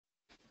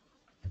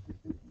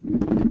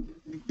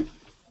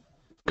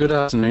Good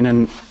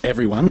afternoon,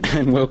 everyone,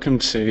 and welcome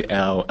to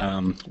our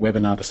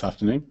webinar this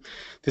afternoon.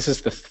 This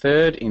is the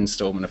third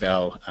instalment of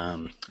our,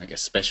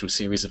 special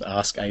series of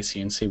Ask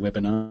ACNC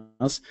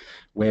webinars,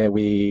 where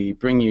we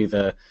bring you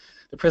the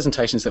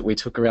presentations that we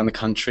took around the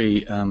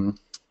country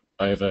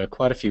over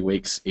quite a few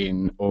weeks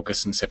in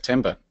August and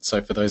September.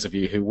 So for those of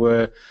you who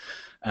were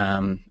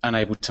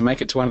unable to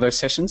make it to one of those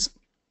sessions,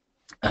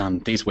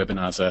 these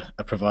webinars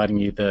are providing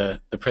you the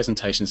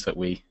presentations that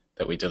we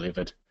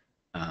delivered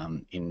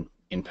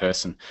in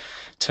person.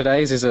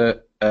 Today's is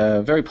a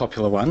very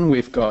popular one.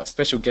 We've got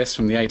special guests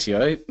from the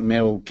ATO,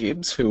 Mel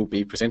Gibbs, who will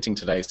be presenting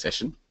today's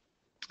session,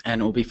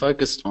 and it will be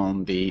focused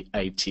on the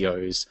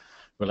ATO's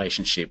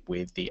relationship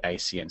with the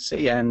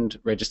ACNC and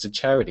registered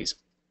charities.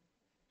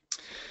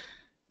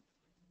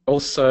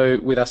 Also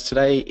with us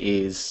today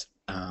is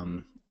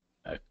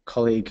a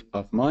colleague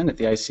of mine at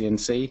the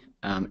ACNC,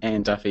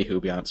 Anne Duffy, who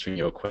will be answering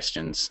your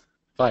questions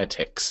via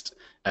text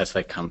as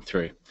they come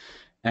through.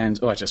 And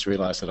I just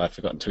realised that I'd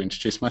forgotten to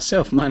introduce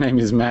myself. My name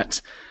is Matt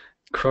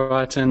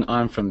Crichton.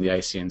 I'm from the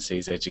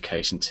ACNC's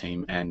education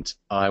team, and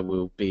I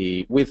will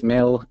be with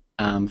Mel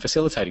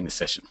facilitating the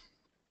session.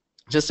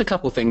 Just a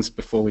couple of things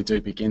before we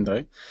do begin,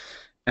 though.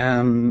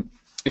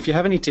 If you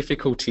have any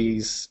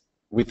difficulties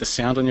with the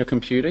sound on your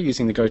computer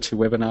using the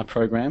GoToWebinar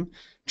program,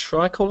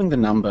 try calling the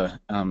number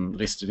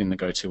listed in the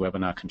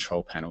GoToWebinar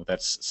control panel.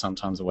 That's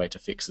sometimes a way to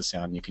fix the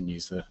sound. You can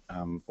use the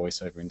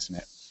voice over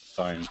internet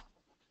phone.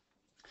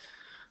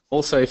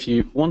 Also, if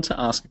you want to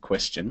ask a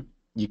question,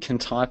 you can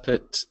type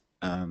it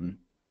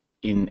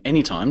in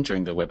any time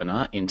during the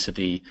webinar into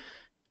the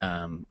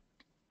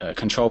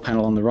control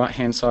panel on the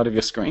right-hand side of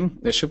your screen.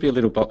 There should be a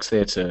little box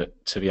there to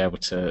be able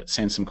to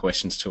send some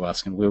questions to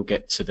us, and we'll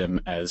get to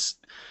them as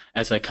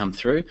they come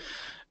through.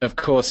 Of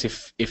course,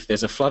 if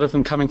there's a flood of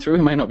them coming through,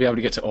 we may not be able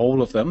to get to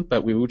all of them,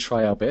 but we will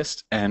try our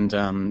best. And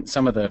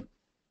some of the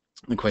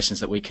questions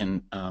that we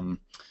can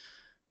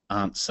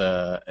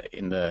answer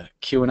in the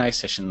Q&A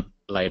session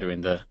later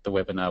in the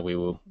webinar, we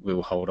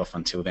will hold off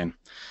until then.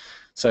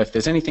 So if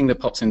there's anything that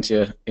pops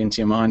into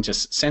your mind,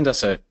 just send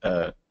us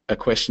a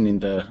question in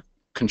the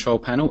control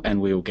panel and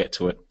we will get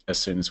to it as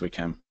soon as we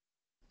can.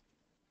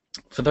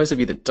 For those of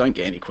you that don't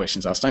get any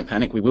questions asked, don't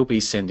panic. We will be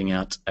sending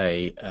out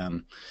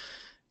an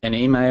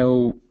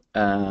email,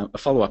 a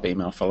follow-up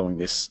email following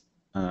this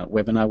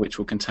webinar, which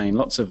will contain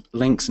lots of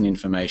links and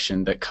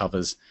information that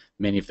covers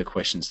many of the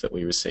questions that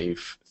we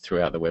receive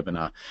throughout the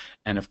webinar.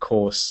 And of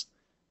course,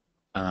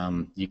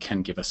 you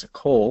can give us a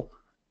call,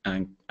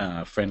 and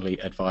friendly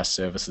advice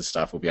services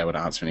staff will be able to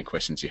answer any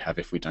questions you have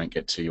if we don't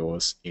get to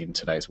yours in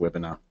today's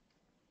webinar.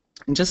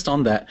 And just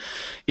on that,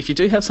 if you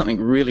do have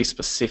something really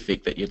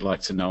specific that you'd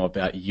like to know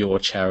about your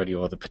charity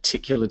or the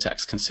particular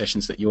tax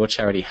concessions that your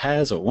charity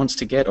has or wants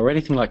to get or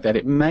anything like that,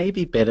 it may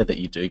be better that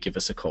you do give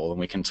us a call and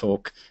we can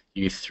talk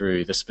you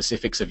through the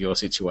specifics of your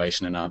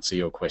situation and answer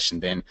your question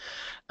then.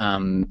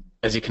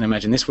 As you can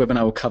imagine, this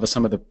webinar will cover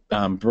some of the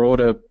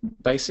broader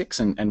basics,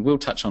 and we'll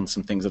touch on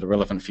some things that are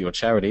relevant for your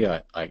charity,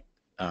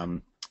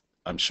 I'm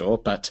sure,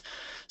 but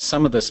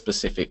some of the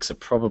specifics are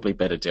probably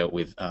better dealt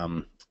with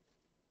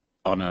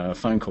on a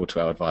phone call to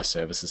our advice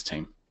services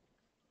team.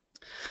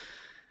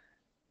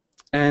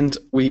 And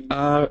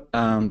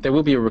there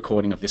will be a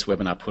recording of this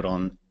webinar put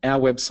on our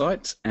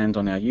website and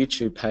on our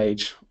YouTube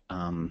page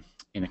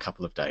in a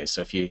couple of days.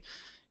 So if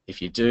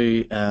you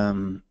do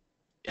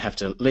have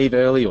to leave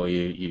early or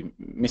you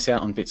miss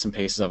out on bits and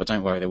pieces of it,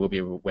 don't worry, there will be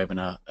a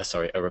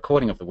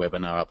recording of the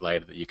webinar up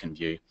later that you can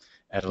view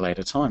at a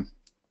later time.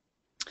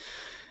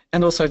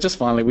 And also, just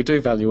finally, we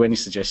do value any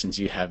suggestions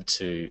you have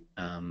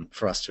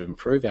for us to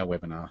improve our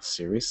webinar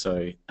series.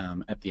 So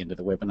at the end of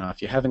the webinar,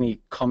 if you have any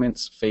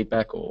comments,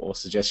 feedback, or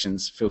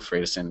suggestions, feel free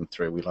to send them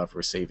through. We love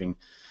receiving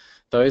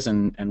those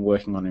and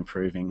working on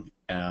improving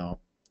our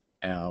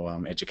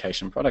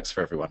education products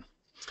for everyone.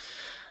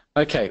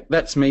 Okay,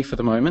 that's me for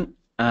the moment.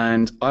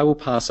 And I will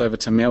pass over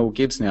to Mel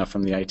Gibbs now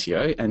from the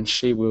ATO, and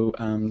she will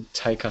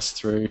take us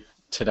through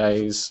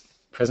today's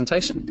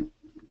presentation.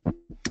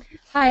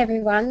 Hi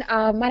everyone,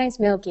 my name is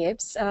Mel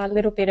Gibbs. A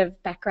little bit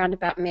of background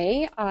about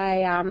me.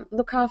 I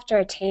look after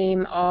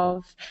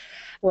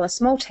a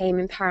small team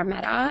in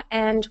Parramatta,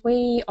 and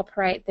we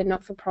operate the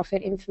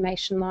not-for-profit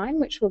information line,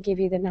 which we'll give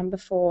you the number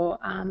for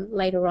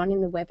later on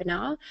in the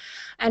webinar.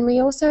 And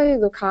we also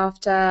look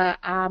after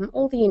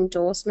all the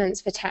endorsements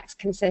for tax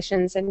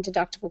concessions and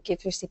deductible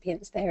gift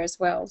recipients there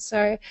as well.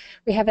 So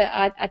we have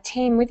a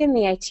team within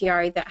the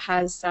ATO that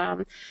has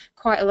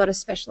quite a lot of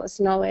specialist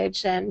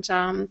knowledge, and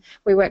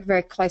we work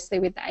very closely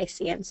with the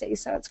ACNC,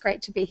 so it's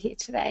great to be here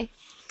today.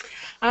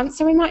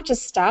 So we might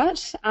just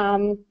start.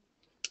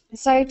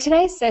 So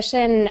today's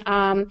session,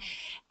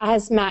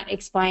 as Matt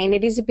explained,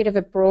 it is a bit of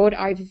a broad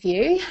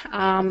overview,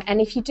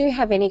 and if you do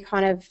have any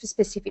kind of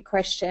specific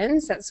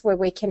questions, that's where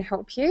we can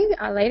help you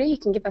later. You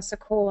can give us a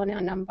call on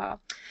our number.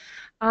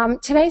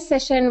 Today's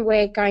session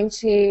we're going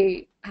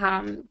to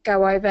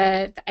go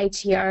over the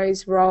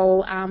ATO's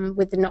role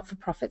with the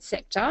not-for-profit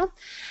sector.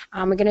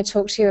 We're going to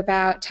talk to you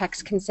about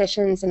tax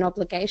concessions and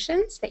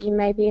obligations that you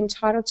may be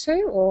entitled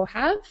to or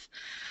have,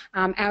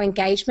 our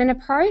engagement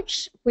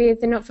approach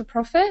with the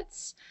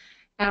not-for-profits,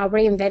 our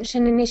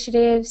reinvention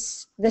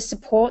initiatives, the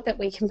support that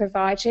we can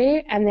provide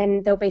you, and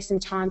then there'll be some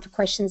time for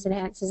questions and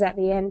answers at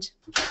the end.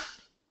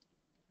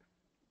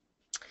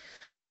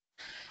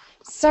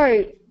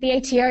 So the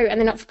ATO and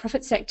the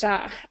not-for-profit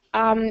sector.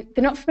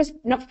 The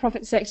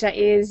not-for-profit sector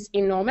is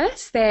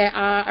enormous. There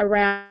are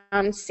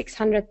around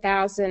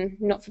 600,000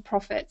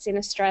 not-for-profits in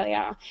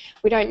Australia.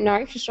 We don't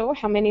know for sure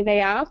how many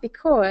they are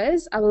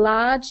because a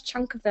large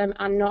chunk of them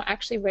are not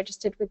actually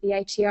registered with the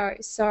ATO.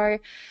 So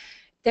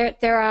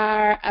there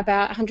are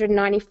about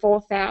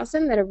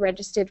 194,000 that are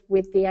registered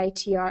with the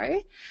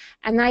ATO,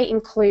 and they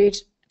include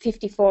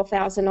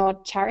 54,000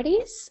 odd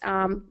charities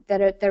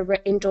that are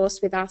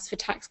endorsed with us for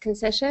tax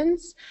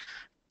concessions,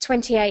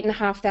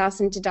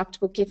 28,500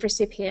 deductible gift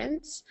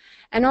recipients,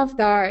 and of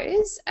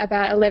those,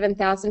 about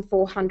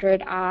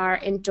 11,400 are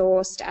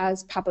endorsed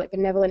as public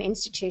benevolent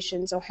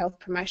institutions or health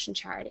promotion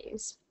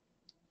charities.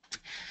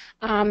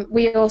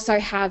 We also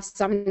have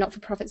some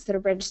not-for-profits that are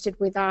registered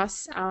with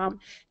us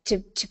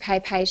to pay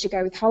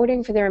pay-as-you-go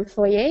withholding for their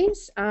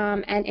employees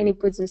and any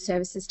goods and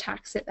services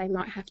tax that they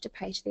might have to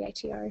pay to the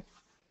ATO.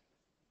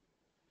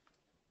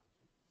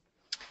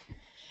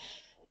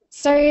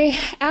 So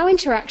our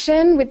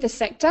interaction with the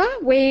sector,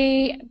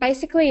 we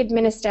basically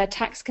administer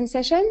tax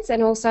concessions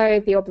and also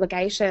the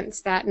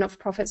obligations that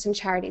not-for-profits and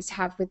charities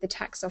have with the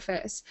tax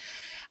office.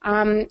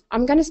 I'm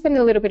going to spend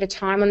a little bit of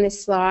time on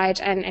this slide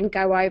and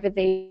go over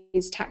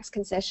these tax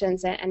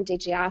concessions and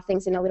DGR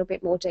things in a little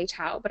bit more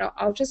detail, but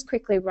I'll just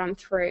quickly run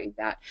through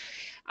that.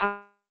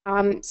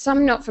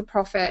 Some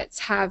not-for-profits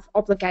have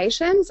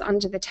obligations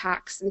under the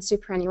tax and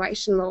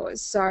superannuation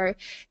laws, so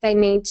they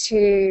need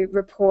to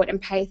report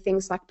and pay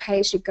things like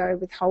pay-as-you-go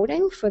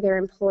withholding for their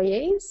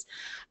employees,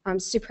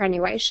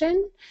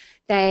 superannuation.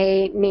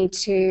 They need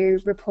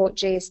to report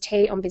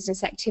GST on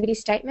business activity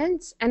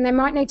statements, and they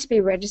might need to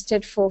be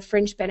registered for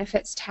fringe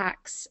benefits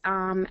tax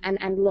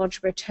and lodge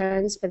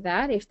returns for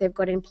that if they've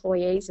got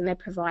employees and they're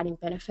providing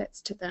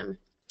benefits to them.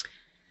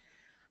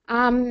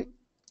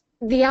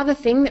 The other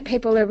thing that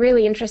people are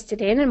really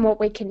interested in and what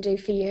we can do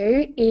for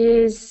you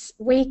is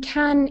we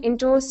can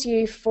endorse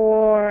you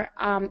for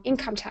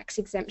income tax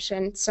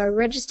exemption. So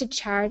registered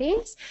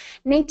charities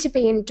need to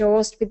be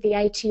endorsed with the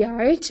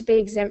ATO to be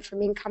exempt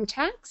from income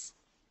tax.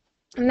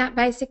 And that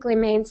basically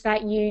means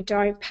that you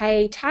don't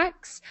pay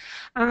tax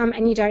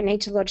and you don't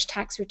need to lodge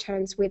tax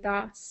returns with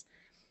us.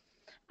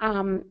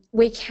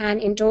 We can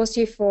endorse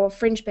you for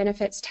fringe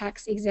benefits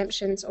tax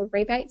exemptions or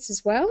rebates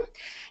as well.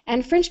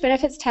 And fringe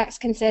benefits tax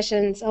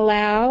concessions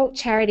allow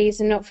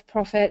charities and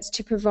not-for-profits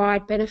to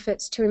provide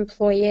benefits to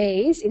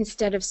employees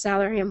instead of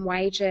salary and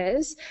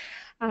wages.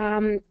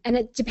 And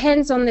it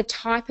depends on the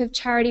type of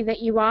charity that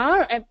you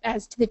are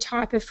as to the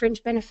type of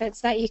fringe benefits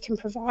that you can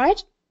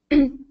provide.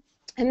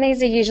 And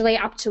these are usually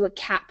up to a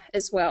cap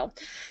as well.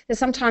 So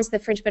sometimes the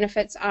fringe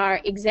benefits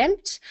are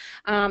exempt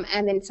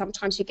and then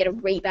sometimes you get a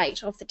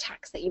rebate of the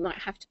tax that you might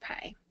have to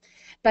pay.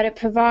 But it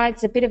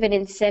provides a bit of an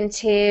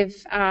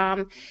incentive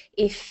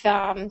if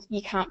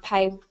you can't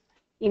pay,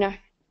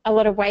 a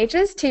lot of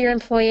wages to your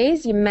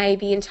employees, you may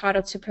be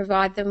entitled to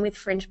provide them with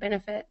fringe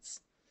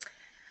benefits.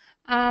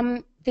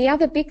 The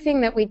other big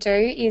thing that we do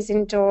is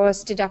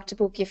endorse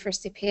deductible gift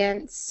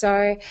recipients.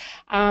 So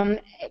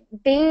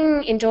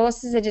being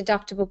endorsed as a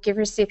deductible gift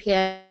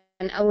recipient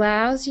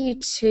allows you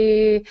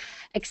to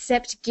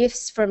accept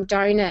gifts from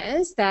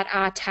donors that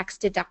are tax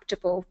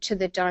deductible to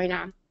the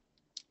donor.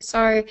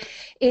 So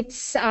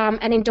it's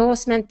an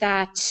endorsement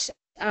that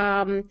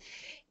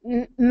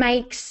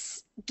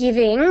makes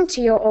giving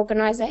to your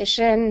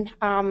organisation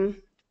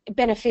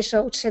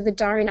beneficial to the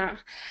donor.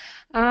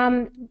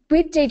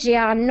 With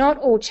DGR, not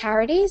all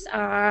charities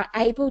are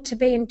able to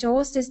be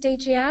endorsed as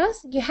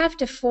DGRs. You have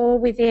to fall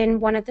within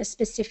one of the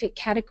specific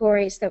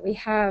categories that we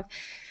have.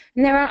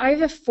 And there are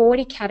over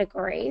 40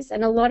 categories,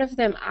 and a lot of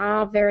them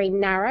are very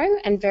narrow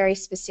and very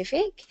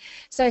specific.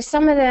 So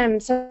some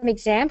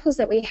examples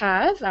that we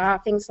have are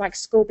things like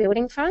school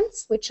building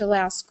funds, which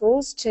allow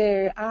schools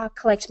to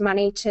collect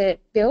money to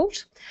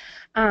build.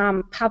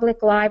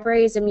 Public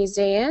libraries and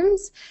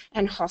museums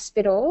and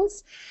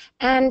hospitals.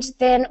 And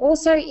then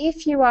also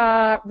if you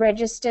are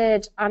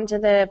registered under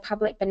the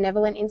public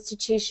benevolent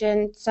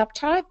institution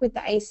subtype with the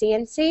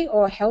ACNC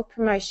or health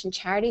promotion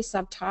charity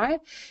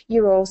subtype,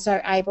 you're also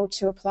able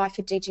to apply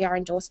for DGR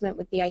endorsement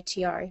with the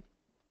ATO.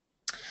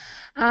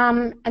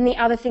 And the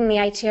other thing the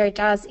ATO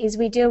does is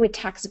we deal with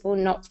taxable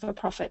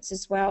not-for-profits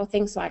as well,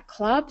 things like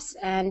clubs,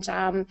 and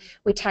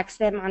we tax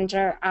them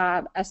under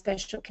a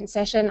special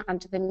concession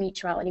under the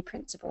mutuality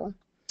principle.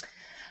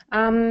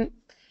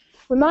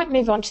 We might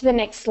move on to the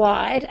next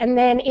slide, and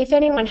then if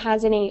anyone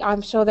has any,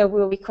 I'm sure there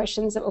will be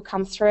questions that will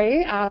come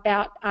through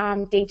about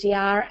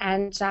DGR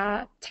and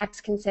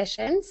tax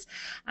concessions,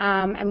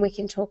 and we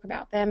can talk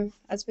about them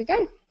as we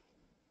go.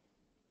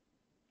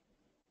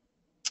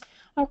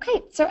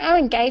 Okay, so our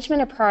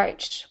engagement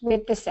approach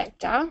with the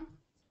sector,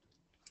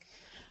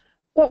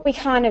 what we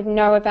kind of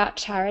know about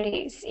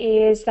charities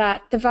is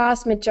that the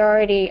vast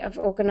majority of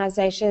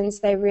organisations,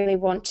 they really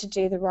want to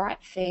do the right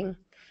thing,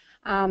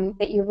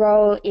 that your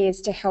role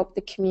is to help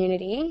the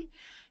community.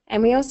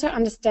 And we also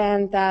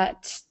understand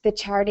that the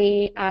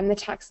charity, the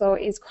tax law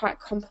is quite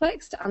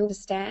complex to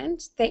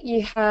understand, that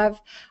you have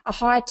a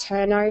high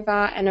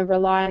turnover and a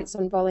reliance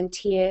on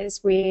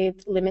volunteers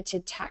with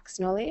limited tax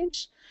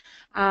knowledge.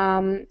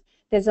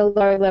 There's a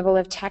low level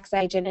of tax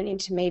agent and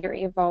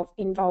intermediary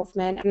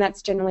involvement, and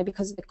that's generally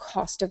because of the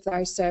cost of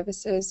those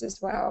services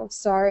as well.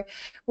 So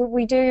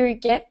we do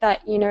get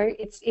that, you know,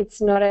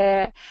 it's not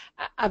a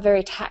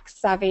very tax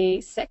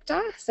savvy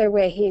sector, so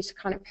we're here to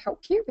kind of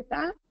help you with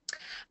that.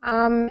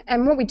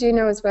 And what we do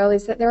know as well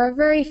is that there are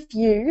very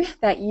few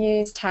that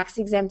use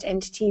tax-exempt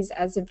entities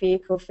as a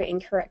vehicle for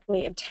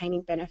incorrectly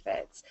obtaining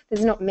benefits.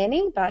 There's not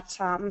many, but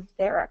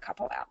there are a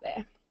couple out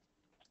there.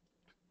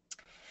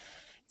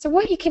 So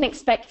what you can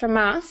expect from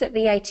us at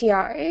the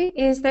ATO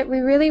is that we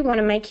really want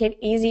to make it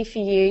easy for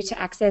you to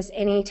access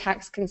any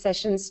tax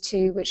concessions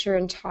to which you're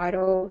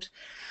entitled.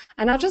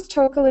 And I'll just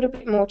talk a little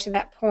bit more to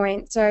that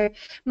point. So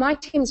my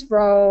team's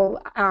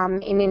role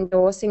in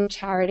endorsing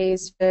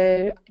charities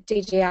for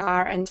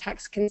DGR and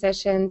tax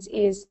concessions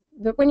is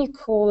that when you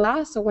call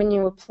us or when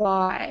you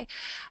apply,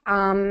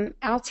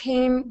 our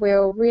team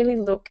will really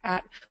look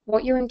at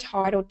what you're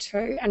entitled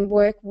to and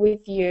work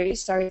with you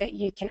so that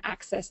you can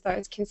access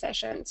those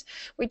concessions.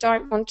 We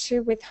don't want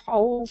to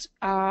withhold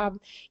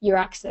your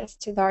access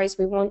to those.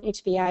 We want you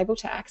to be able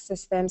to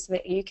access them so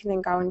that you can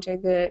then go and do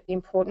the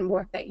important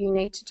work that you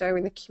need to do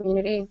in the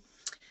community.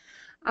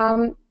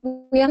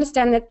 We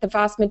understand that the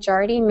vast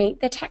majority meet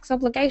their tax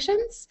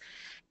obligations,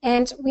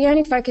 and we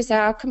only focus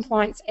our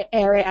compliance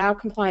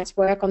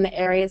work on the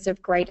areas of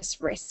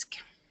greatest risk.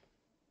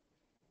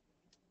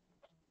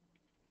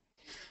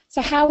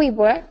 So how we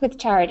work with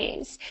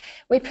charities,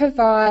 we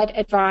provide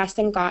advice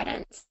and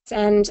guidance,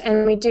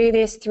 and we do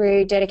this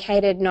through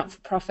dedicated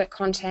not-for-profit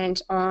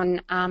content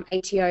on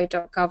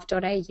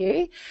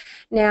ato.gov.au.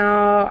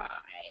 Now,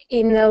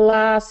 in the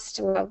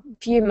last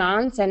few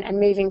months and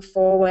moving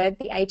forward,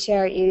 the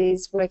ATO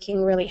is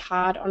working really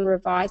hard on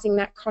revising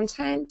that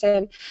content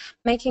and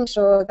making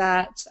sure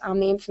that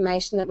the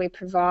information that we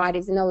provide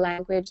is in a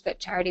language that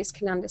charities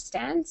can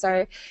understand.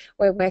 So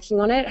we're working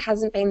on it. It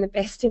hasn't been the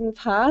best in the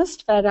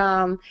past, but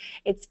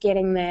it's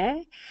getting there.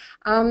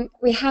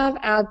 We have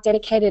our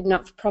dedicated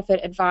not-for-profit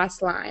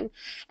advice line,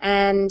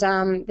 and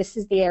this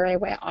is the area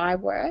where I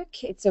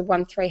work. It's a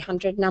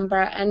 1300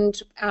 number,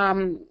 and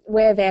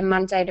we're there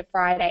Monday to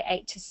Friday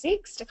 8 to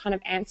 6 to kind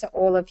of answer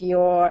all of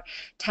your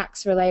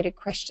tax-related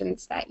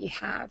questions that you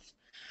have.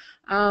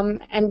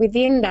 And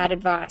within that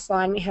advice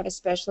line, we have a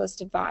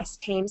specialist advice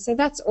team. So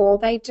that's all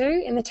they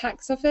do in the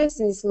tax office,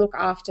 is look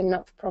after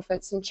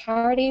not-for-profits and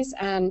charities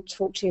and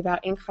talk to you about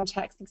income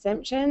tax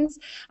exemptions.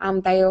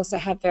 They also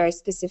have very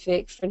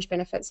specific fringe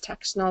benefits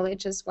tax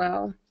knowledge as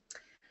well.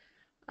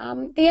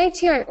 The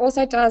ATO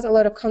also does a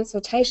lot of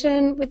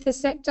consultation with the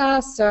sector,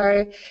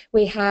 so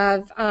we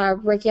have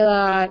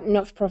regular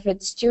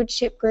not-for-profit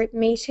stewardship group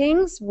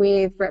meetings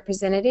with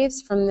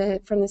representatives from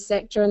the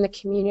sector and the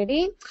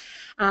community,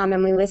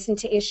 and we listen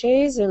to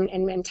issues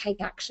and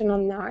take action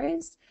on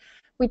those.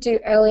 We do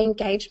early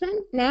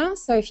engagement now,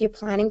 so if you're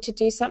planning to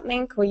do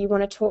something or you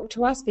want to talk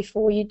to us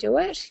before you do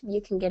it,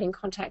 you can get in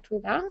contact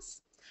with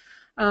us.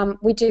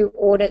 We do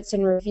audits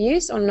and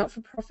reviews on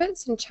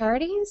not-for-profits and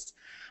charities.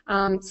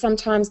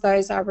 Sometimes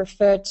those are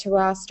referred to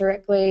us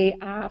directly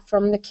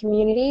from the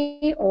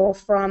community or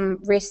from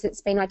risk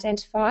that's been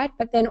identified,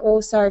 but then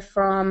also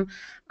from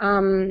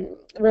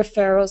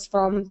referrals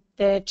from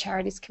the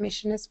Charities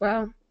Commission as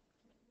well.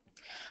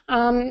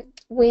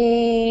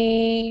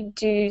 We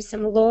do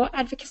some law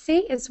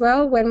advocacy as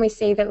well when we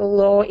see that the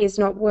law is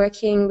not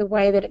working the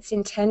way that it's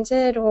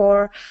intended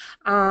or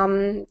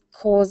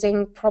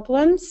causing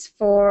problems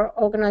for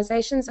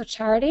organisations or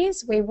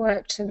charities. We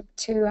work to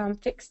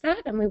fix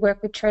that, and we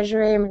work with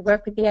Treasury and we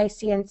work with the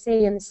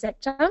ACNC and the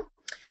sector.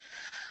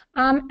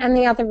 And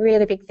the other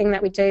really big thing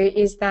that we do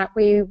is that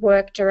we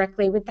work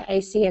directly with the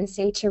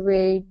ACNC to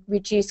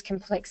reduce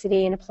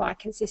complexity and apply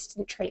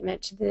consistent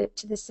treatment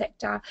to the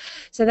sector.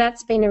 So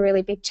that's been a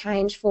really big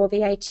change for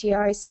the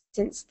ATO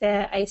since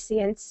the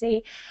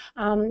ACNC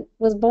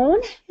was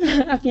born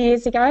a few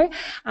years ago,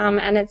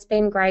 and it's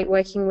been great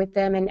working with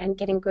them and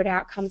getting good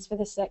outcomes for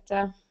the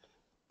sector.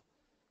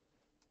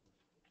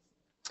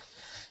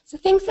 So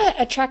things that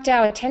attract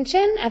our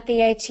attention at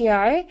the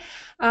ATO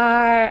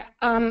are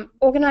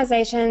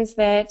organisations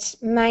that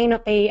may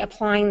not be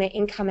applying their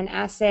income and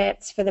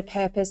assets for the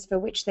purpose for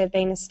which they've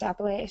been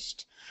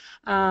established,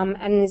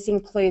 and this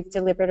includes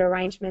deliberate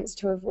arrangements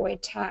to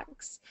avoid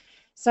tax.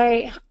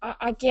 So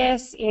I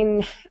guess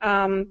in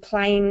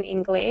plain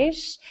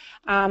English,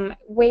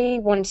 we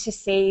want to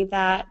see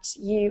that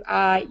you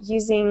are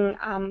using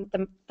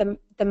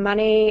the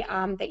money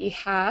that you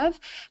have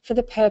for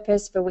the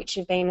purpose for which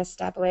you've been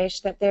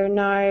established, that there are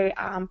no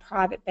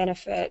private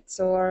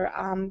benefits or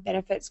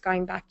benefits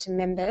going back to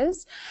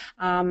members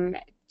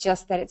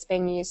just that it's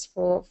being used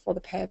for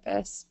the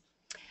purpose.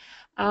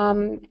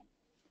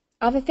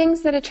 Other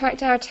things that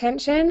attract our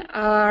attention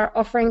are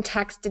offering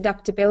tax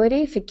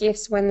deductibility for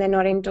gifts when they're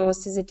not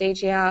endorsed as a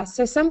DGR.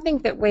 So something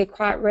that we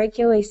quite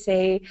regularly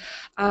see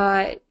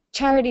are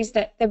charities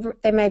that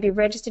they may be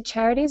registered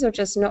charities or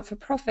just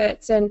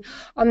not-for-profits, and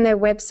on their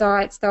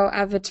websites they'll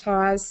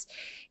advertise,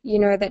 you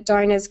know, that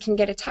donors can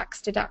get a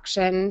tax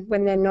deduction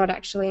when they're not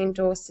actually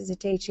endorsed as a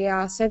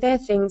DGR. So they're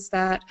things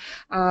that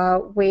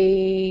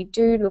we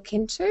do look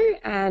into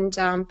and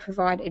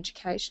provide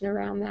education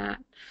around that.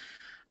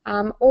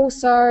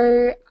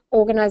 Also,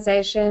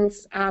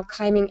 organisations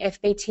claiming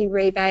FBT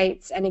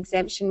rebates and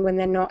exemption when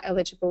they're not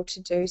eligible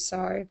to do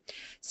so.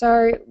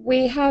 So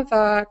we have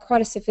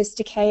quite a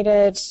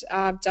sophisticated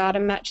data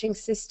matching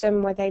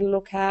system where they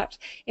look at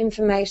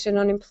information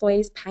on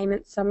employees'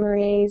 payment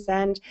summaries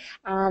and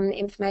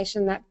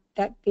information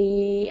that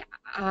the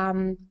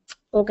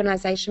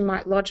organisation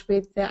might lodge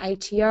with the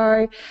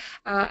ATO,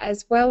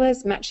 as well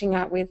as matching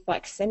up with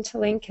like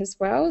Centrelink as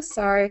well.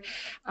 So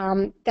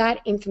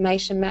that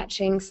information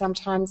matching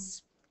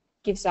sometimes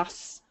gives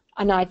us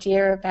an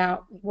idea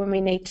about when we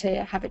need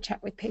to have a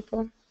chat with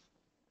people.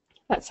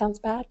 That sounds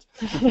bad.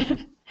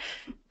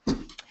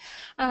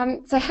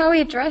 So how we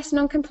address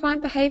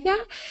non-compliant behaviour?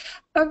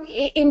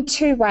 In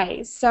two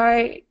ways.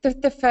 So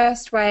the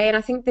first way, and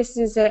I think this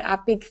is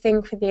a big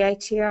thing for the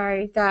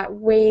ATO, that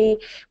we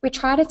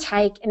try to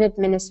take an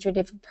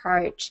administrative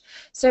approach.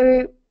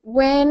 So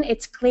when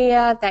it's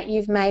clear that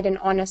you've made an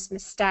honest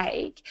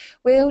mistake,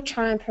 we'll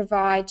try and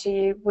provide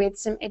you with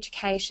some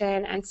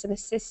education and some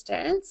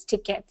assistance to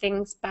get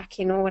things back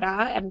in order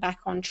and back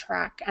on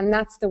track. And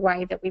that's the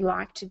way that we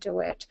like to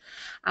do it.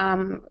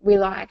 We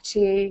like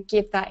to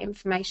give that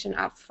information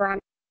up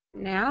front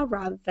now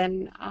rather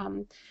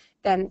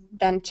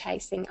than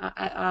chasing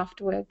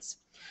afterwards.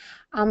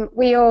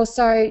 We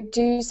also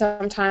do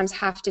sometimes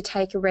have to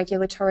take a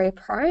regulatory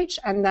approach,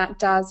 and that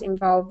does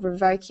involve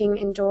revoking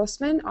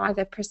endorsement,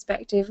 either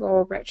prospective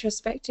or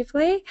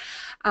retrospectively.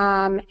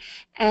 And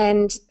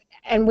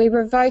we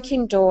revoke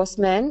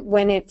endorsement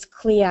when it's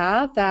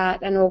clear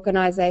that an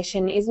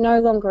organisation is no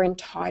longer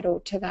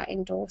entitled to that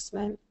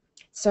endorsement.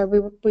 So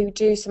we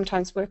do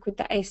sometimes work with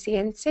the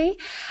ACNC.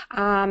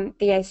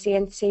 The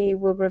ACNC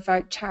will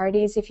revoke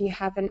charities if you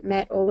haven't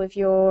met all of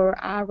your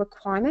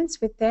requirements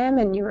with them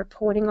and your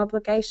reporting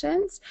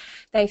obligations.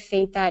 They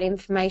feed that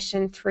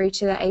information through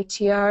to the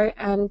ATO,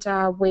 and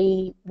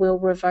we will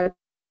revoke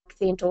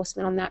the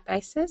endorsement on that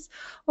basis.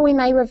 Or we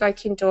may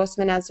revoke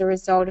endorsement as a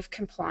result of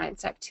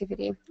compliance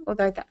activity,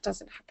 although that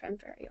doesn't happen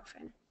very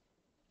often.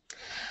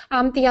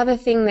 The other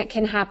thing that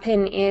can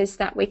happen is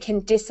that we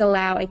can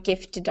disallow a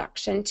gift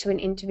deduction to an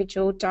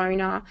individual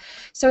donor.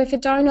 So if a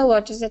donor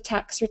lodges a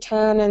tax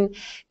return and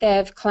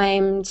they've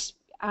claimed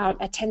a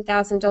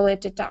 $10,000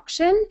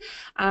 deduction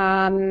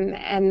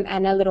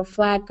and a little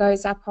flag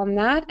goes up on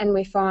that, and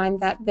we find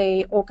that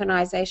the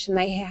organisation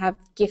they have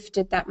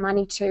gifted that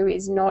money to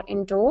is not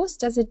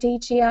endorsed as a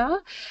DGR,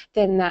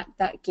 then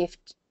that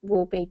gift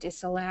will be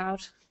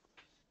disallowed.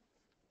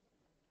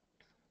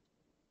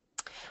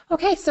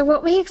 Okay, so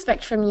what we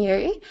expect from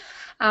you,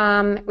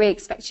 we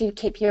expect you to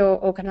keep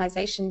your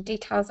organisation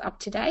details up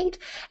to date.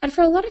 And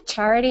for a lot of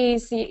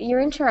charities, your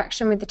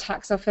interaction with the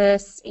tax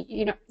office,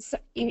 you know,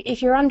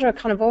 if you're under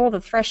kind of all the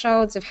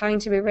thresholds of having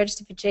to be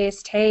registered for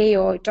GST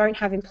or don't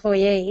have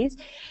employees,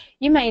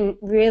 you may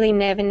really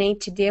never need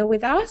to deal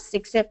with us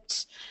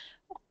except,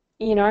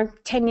 you know,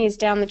 10 years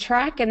down the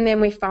track, and then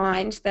we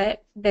find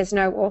that there's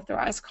no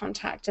authorised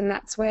contact, and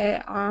that's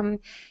where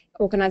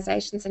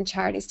organisations and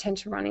charities tend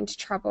to run into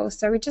trouble.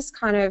 So we just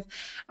kind of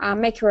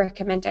make a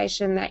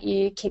recommendation that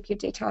you keep your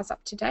details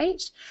up to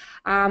date.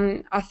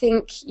 I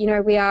think, you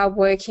know, we are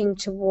working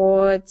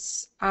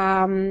towards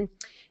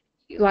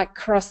like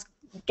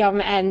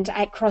cross-government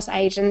and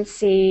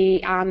cross-agency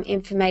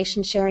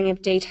information sharing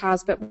of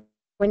details, but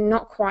we're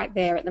not quite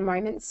there at the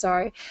moment.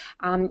 So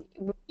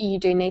you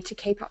do need to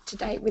keep up to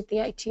date with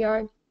the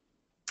ATO.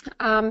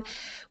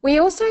 We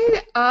also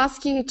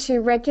ask you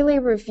to regularly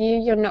review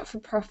your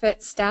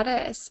not-for-profit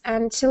status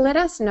and to let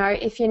us know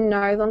if you're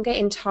no longer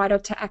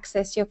entitled to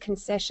access your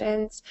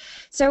concessions.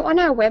 So on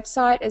our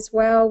website as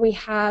well, we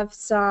have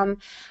some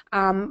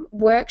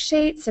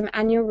worksheets, some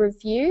annual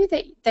review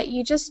that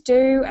you just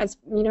do as,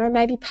 you know,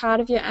 maybe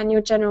part of your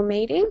annual general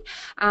meeting,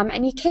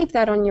 and you keep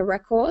that on your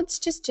records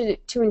just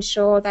to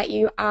ensure that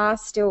you are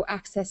still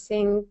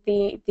accessing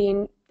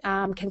the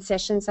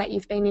concessions that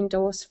you've been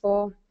endorsed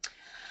for.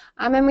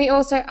 And we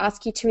also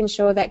ask you to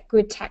ensure that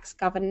good tax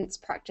governance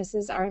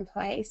practices are in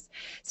place.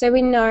 So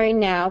we know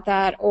now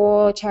that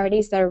all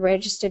charities that are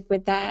registered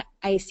with that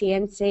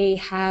ACNC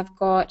have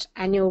got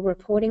annual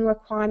reporting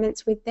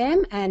requirements with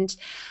them, and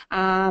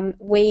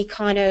we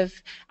kind of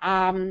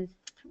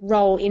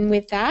roll in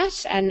with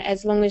that, and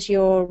as long as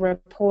you're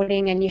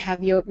reporting and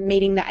you're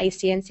meeting the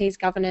ACNC's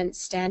governance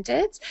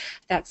standards,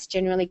 that's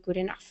generally good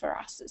enough for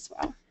us as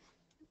well.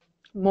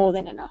 More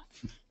than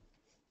enough.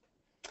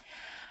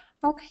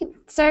 Okay,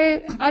 so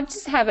I'll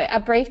just have a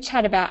brief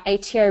chat about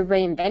ATO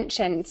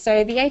reinvention.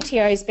 So the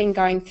ATO has been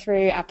going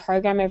through a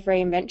program of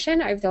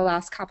reinvention over the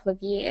last couple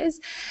of years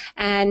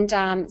and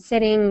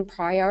setting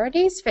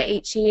priorities for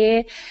each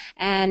year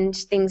and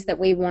things that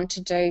we want to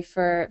do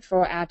for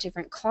our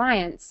different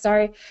clients.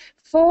 So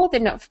for the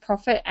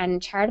not-for-profit and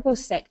charitable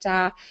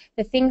sector,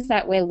 the things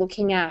that we're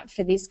looking at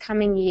for this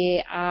coming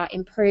year are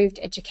improved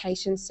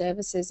education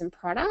services and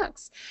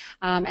products.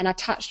 And I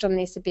touched on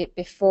this a bit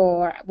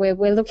before, where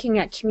we're looking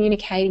at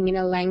communicating in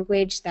a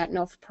language that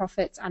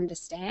not-for-profits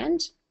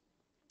understand.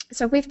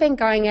 So we've been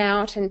going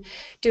out and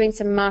doing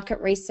some market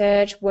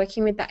research,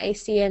 working with the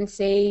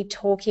ACNC,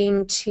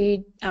 talking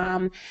to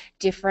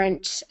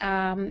different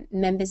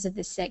members of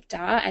the sector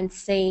and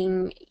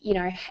seeing,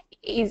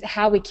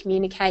 how we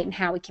communicate and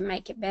how we can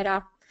make it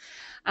better.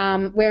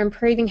 We're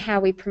improving how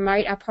we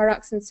promote our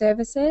products and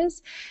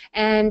services,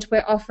 and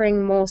we're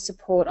offering more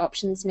support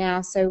options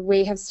now. So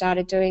we have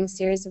started doing a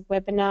series of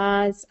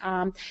webinars,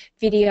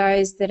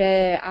 videos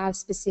that are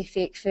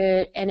specific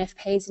for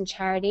NFPs and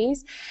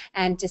charities,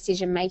 and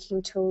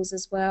decision-making tools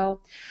as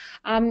well.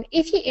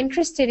 If you're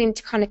interested in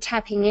kind of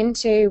tapping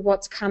into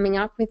what's coming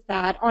up with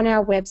that, on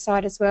our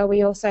website as well,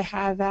 we also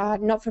have a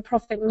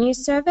not-for-profit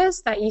news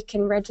service that you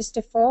can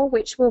register for,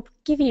 which will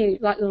give you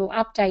like little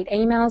update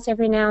emails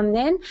every now and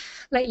then,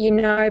 let you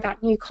know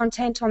about new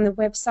content on the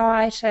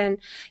website and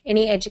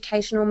any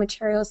educational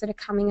materials that are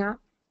coming up.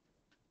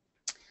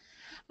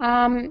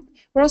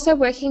 We're also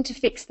working to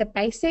fix the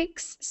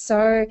basics,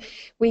 so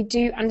we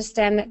do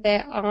understand that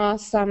there are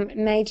some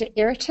major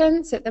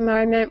irritants at the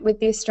moment with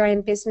the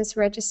Australian Business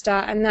Register,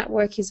 and that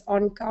work is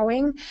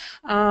ongoing.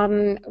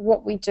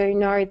 What we do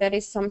know that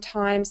is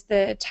sometimes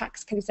the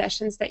tax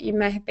concessions that you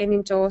may have been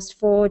endorsed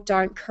for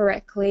don't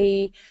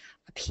correctly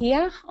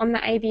appear on the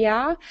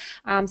ABR,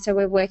 so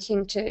we're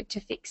working to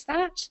fix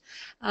that.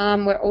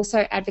 We're also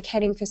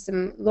advocating for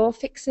some law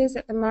fixes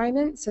at the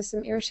moment, so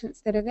some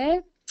irritants that are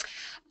there.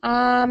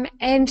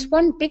 And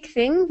one big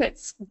thing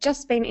that's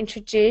just been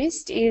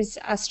introduced is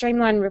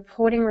streamlined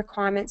reporting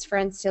requirements for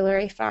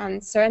ancillary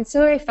funds. So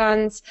ancillary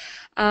funds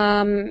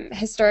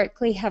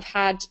historically have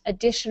had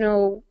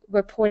additional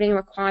reporting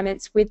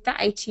requirements with the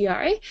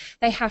ATO.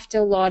 They have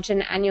to lodge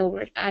an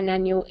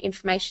annual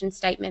information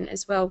statement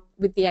as well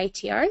with the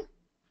ATO.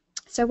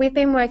 So we've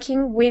been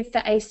working with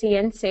the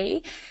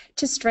ACNC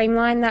to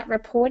streamline that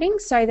reporting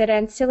so that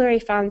ancillary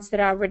funds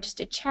that are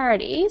registered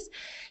charities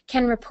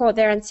can report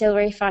their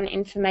ancillary fund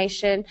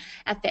information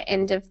at the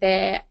end of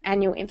their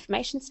annual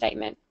information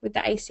statement with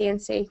the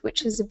ACNC,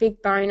 which is a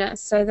big bonus.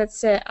 So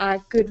that's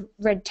a good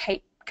red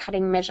tape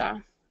cutting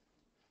measure.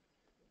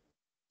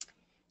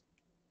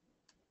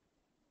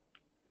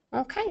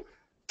 Okay.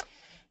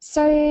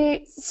 So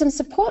some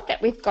support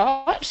that we've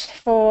got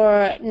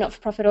for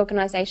not-for-profit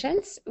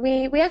organisations,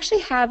 we actually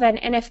have an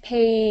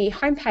NFP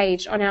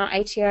homepage on our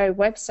ATO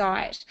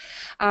website.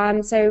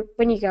 So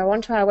when you go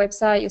onto our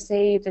website, you'll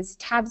see there's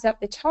tabs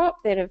up the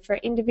top that are for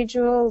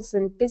individuals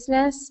and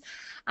business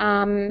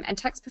and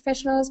tax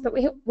professionals, but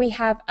we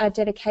have a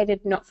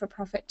dedicated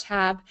not-for-profit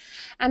tab,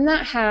 and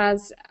that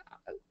has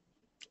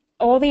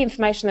all the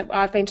information that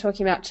I've been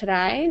talking about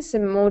today,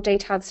 some more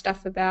detailed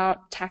stuff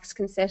about tax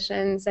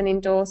concessions and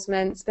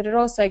endorsements, but it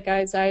also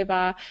goes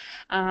over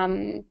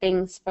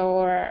things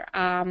for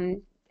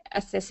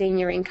assessing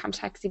your income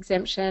tax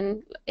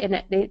exemption,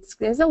 and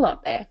there's a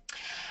lot there.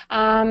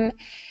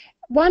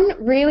 One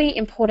really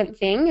important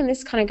thing, and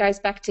this kind of goes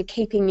back to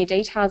keeping your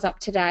details up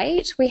to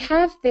date, we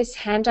have this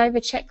handover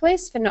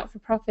checklist for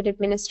not-for-profit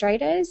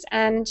administrators,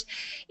 and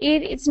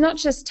it's not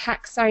just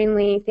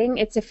tax-only thing,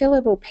 it's a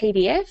fillable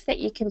PDF that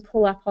you can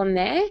pull up on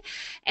there,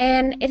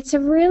 and it's a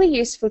really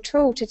useful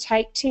tool to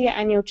take to your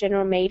annual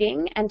general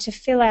meeting and to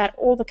fill out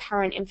all the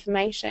current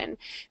information.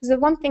 Because the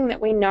one thing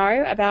that we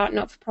know about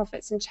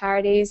not-for-profits and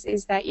charities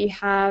is that you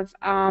have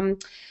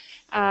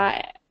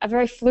a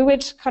very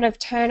fluid kind of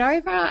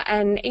turnover,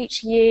 and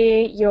each year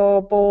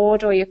your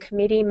board or your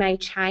committee may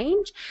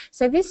change.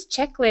 So this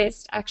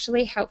checklist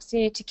actually helps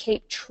you to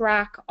keep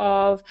track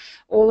of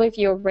all of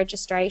your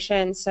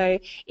registration. So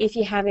if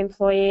you have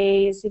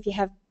employees, if you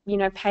have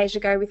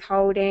pay-as-you-go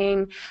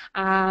withholding,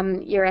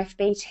 your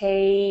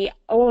FBT,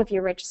 all of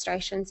your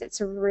registrations, it's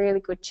a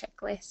really good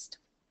checklist.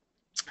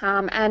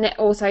 And it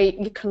also,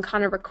 you can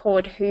kind of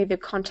record who the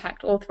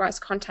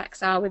authorised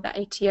contacts are with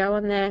the ATO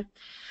on there.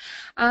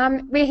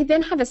 We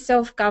then have a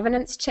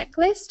self-governance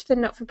checklist for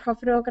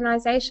not-for-profit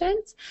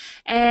organisations,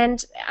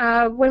 and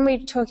when we're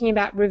talking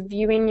about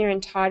reviewing your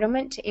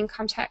entitlement to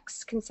income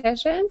tax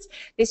concessions,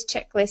 this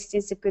checklist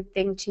is a good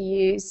thing to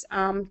use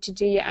to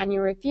do your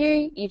annual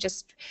review. You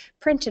just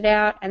print it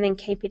out and then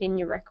keep it in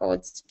your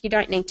records. You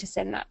don't need to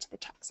send that to the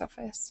tax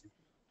office.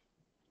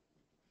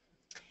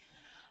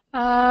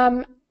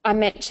 I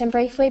mentioned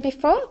briefly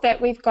before that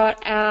we've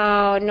got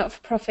our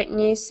not-for-profit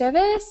news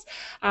service.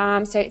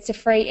 So it's a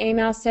free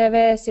email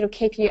service. It'll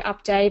keep you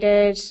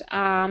updated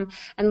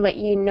and let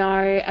you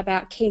know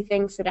about key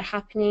things that are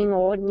happening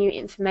or new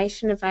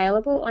information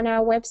available on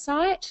our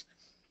website.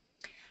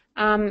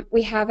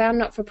 We have our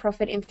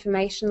not-for-profit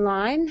information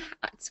line.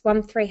 It's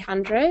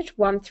 1300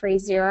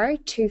 130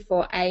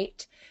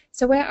 248.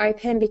 So we're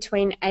open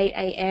between 8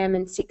 a.m.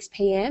 and 6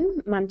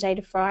 p.m. Monday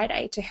to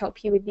Friday to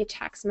help you with your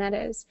tax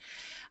matters.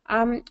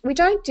 We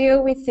don't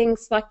deal with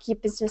things like your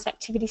business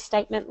activity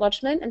statement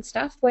lodgement and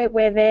stuff.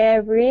 We're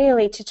there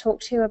really to talk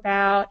to you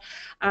about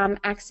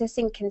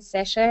accessing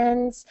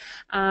concessions,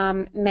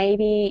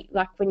 maybe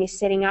like when you're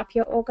setting up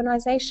your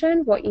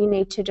organisation, what you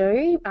need to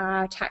do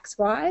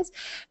tax-wise.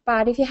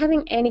 But if you're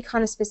having any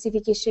kind of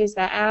specific issues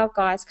that our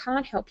guys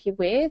can't help you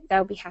with,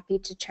 they'll be happy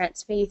to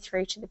transfer you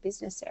through to the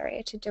business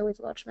area to deal with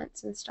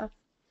lodgements and stuff.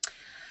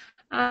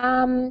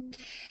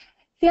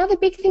 The other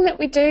big thing that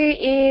we do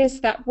is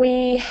that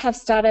we have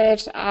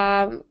started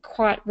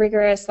quite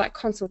rigorous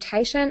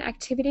consultation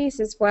activities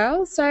as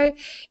well. So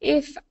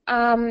if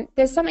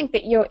there's something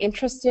that you're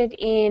interested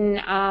in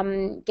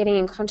getting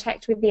in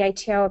contact with the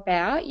ATO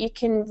about, you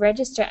can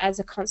register as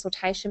a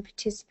consultation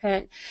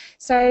participant.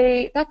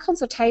 So that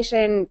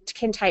consultation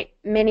can take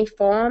many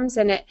forms,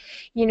 and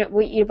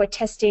we're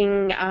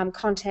testing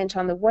content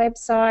on the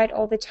website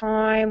all the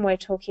time. We're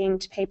talking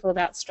to people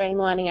about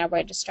streamlining our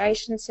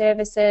registration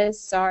services.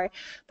 So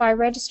by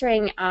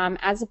registering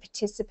as a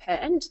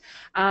participant,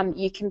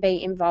 you can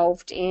be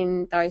involved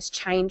in those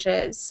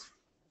changes.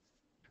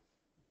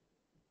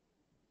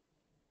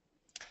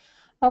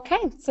 Okay,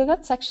 so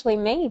that's actually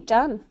me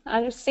done.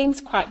 It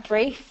seems quite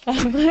brief.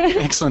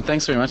 Excellent,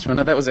 thanks very much,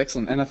 Mona. That was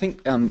excellent, and I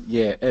think,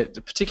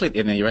 particularly at the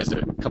end, you raised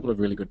a couple of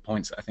really good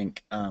points. I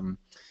think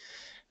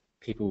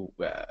people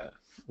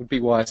would be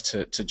wise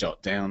to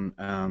jot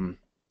down.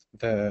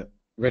 The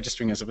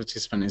registering as a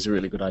participant is a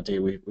really good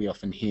idea. We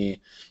often hear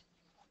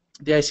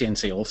the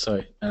ACNC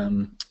also.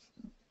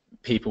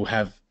 People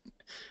have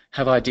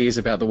ideas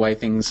about the way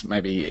things,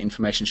 maybe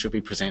information should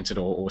be presented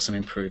or some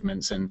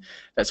improvements, and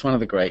that's one of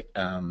the great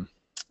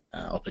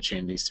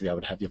opportunities to be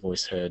able to have your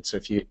voice heard. So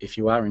if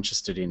you are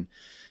interested in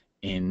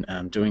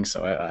doing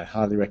so, I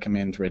highly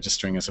recommend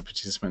registering as a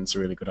participant. It's a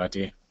really good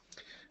idea.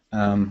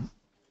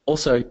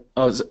 Also,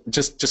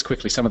 just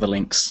quickly, some of the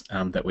links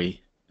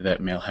that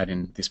Mel had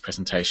in this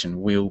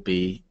presentation will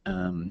be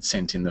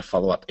sent in the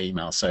follow-up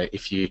email. So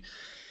if we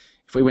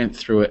went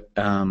through it,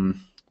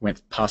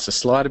 went past the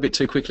slide a bit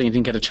too quickly and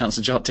didn't get a chance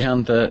to jot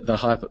down the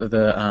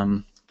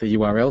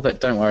URL,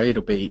 don't worry,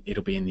 it'll be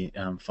in the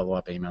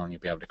follow-up email and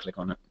you'll be able to click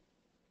on it.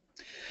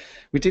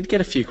 We did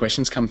get a few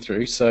questions come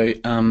through, so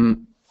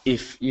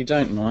if you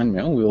don't mind,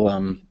 Mel,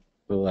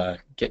 we'll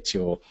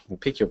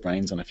pick your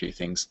brains on a few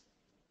things.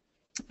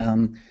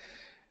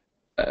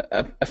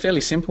 A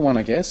fairly simple one,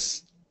 I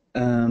guess,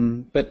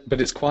 but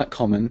it's quite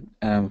common.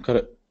 We've got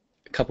it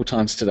a couple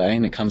times today,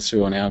 and it comes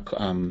through on our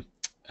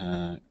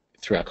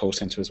through our call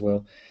centre as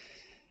well.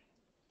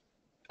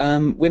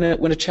 When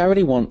a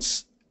charity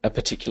wants a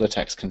particular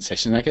tax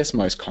concession, I guess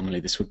most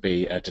commonly this would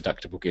be a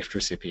deductible gift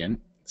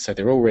recipient. So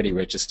they're already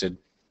registered.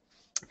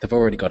 They've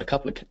already got a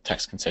couple of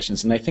tax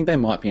concessions, and they think they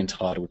might be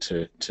entitled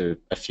to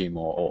a few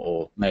more,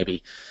 or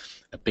maybe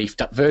a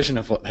beefed up version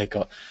of what they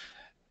got.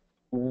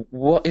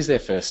 What is their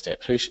first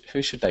step? Who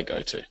should they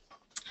go to?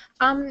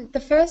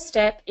 The first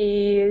step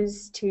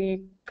is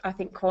to, I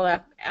think, call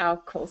up our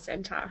call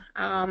centre.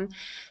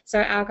 So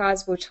our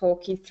guys will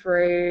talk you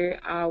through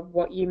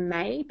what you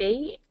may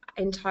be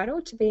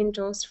entitled to be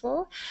endorsed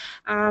for.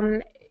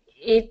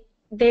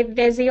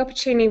 There's the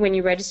opportunity when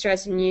you register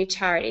as a new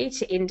charity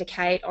to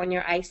indicate on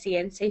your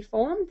ACNC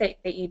form that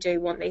you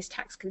do want these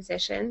tax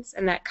concessions,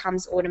 and that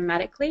comes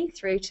automatically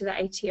through to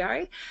the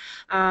ATO.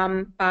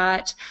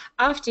 But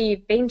after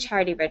you've been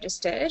charity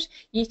registered,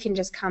 you can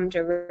just come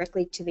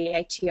directly to the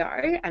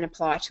ATO and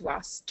apply to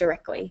us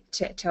directly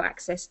to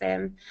access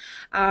them.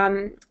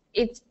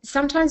 It's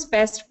sometimes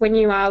best when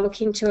you are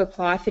looking to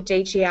apply for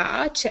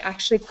DGR to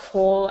actually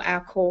call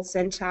our call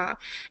centre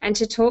and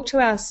to talk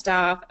to our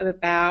staff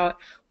about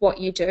what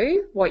you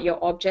do, what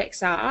your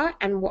objects are,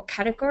 and what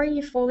category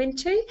you fall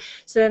into.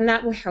 So then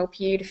that will help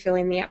you to fill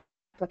in the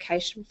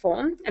application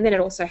form, and then it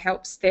also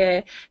helps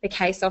the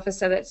case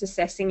officer that's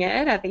assessing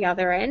it at the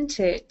other end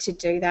to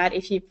do that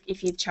if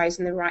you've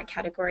chosen the right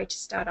category to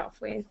start off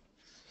with.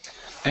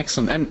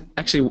 Excellent. And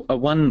actually,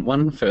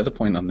 one further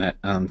point on that,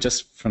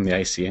 just from the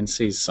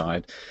ACNC's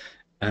side,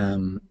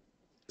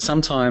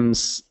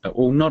 sometimes,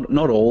 well,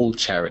 not all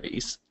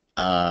charities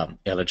are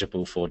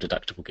eligible for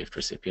deductible gift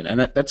recipient,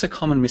 and that's a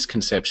common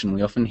misconception.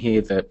 We often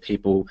hear that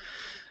people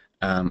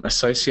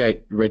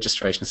associate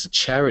registration as a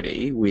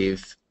charity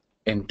with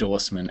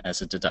endorsement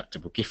as a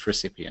deductible gift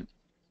recipient.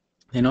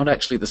 They're not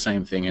actually the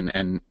same thing,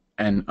 and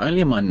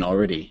only a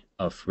minority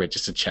of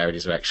registered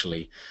charities are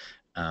actually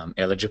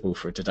eligible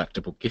for a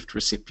deductible gift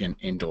recipient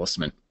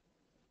endorsement.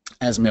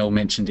 As Mel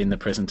mentioned in the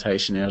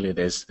presentation earlier,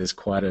 there's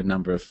quite a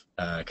number of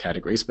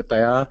categories, but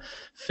they are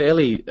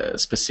fairly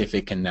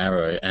specific and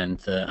narrow, and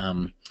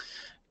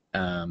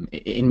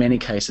in many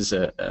cases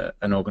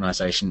an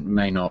organisation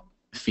may not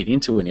fit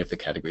into any of the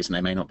categories, and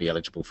they may not be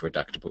eligible for a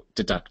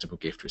deductible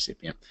gift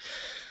recipient.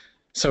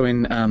 So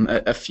in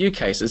a few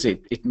cases,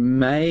 it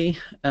may,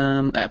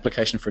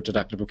 application for a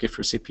deductible gift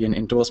recipient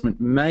endorsement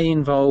may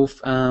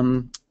involve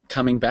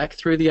coming back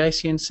through the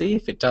ACNC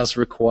if it does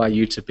require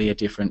you to be a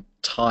different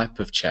type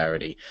of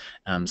charity.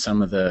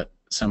 Some of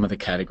the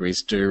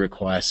categories do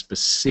require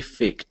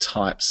specific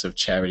types of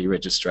charity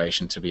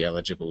registration to be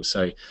eligible.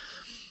 So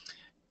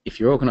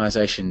if your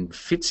organisation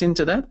fits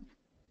into that,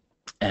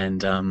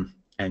 and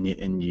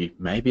you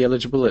may be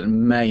eligible, it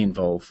may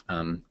involve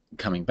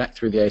coming back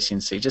through the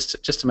ACNC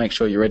just to make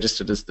sure you're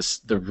registered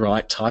as the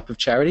right type of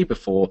charity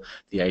before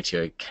the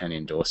ATO can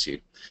endorse you.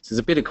 So there's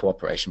a bit of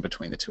cooperation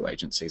between the two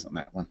agencies on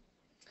that one.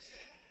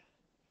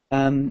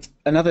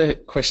 Another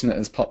question that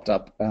has popped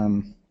up,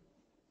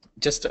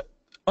 just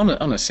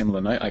on a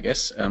similar note, I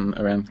guess,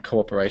 around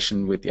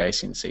cooperation with the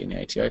ACNC and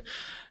the ATO.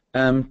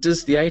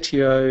 Does the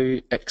ATO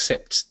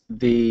accept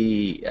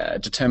the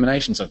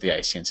determinations of the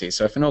ACNC?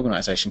 So if an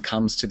organisation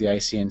comes to the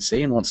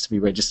ACNC and wants to be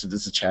registered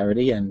as a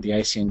charity, and the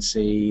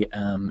ACNC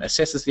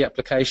assesses the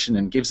application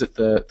and gives it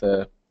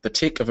the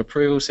tick of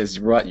approval, says,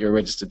 right, you're a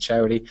registered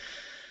charity,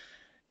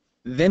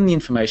 then the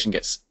information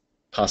gets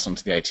passed on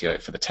to the ATO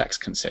for the tax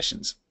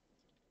concessions.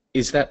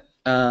 Is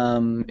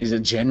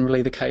it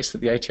generally the case that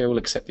the ATO will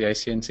accept the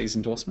ACNC's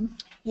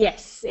endorsement?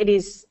 Yes, it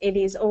is. It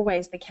is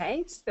always the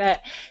case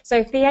that. So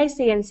if the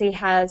ACNC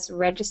has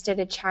registered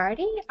a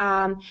charity,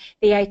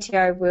 the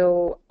ATO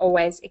will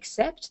always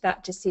accept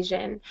that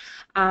decision.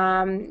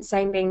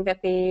 Same being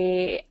that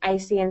the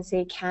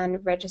ACNC can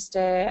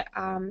register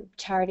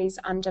charities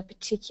under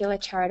particular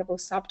charitable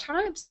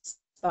subtypes,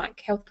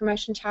 like health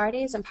promotion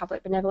charities and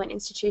public benevolent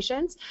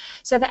institutions.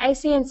 So the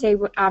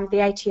ACNC,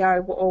 the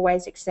ATO will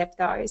always accept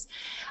those.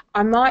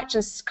 I might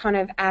just kind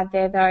of add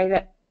there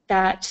though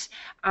that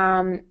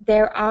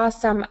there are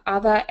some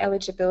other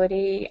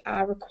eligibility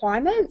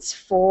requirements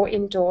for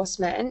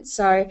endorsement.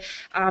 So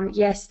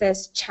yes,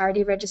 there's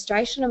charity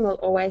registration and we'll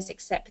always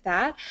accept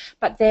that,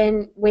 but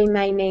then we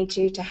may need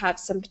you to have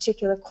some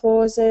particular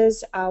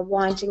clauses,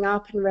 winding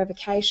up and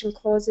revocation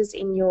clauses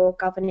in your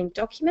governing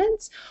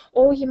documents,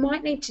 or you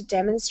might need to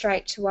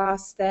demonstrate to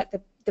us that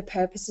the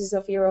purposes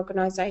of your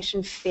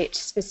organisation fit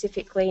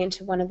specifically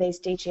into one of these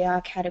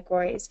DGR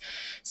categories.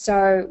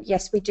 So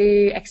yes, we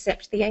do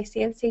accept the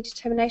ACNC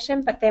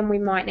determination, but then we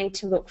might need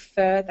to look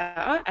further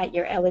at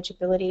your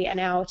eligibility,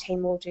 and our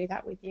team will do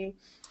that with you.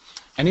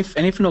 And if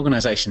an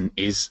organisation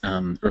is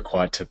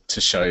required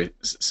to show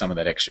some of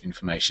that extra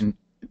information,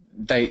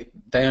 they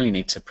only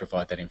need to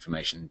provide that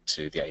information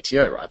to the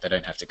ATO, right? They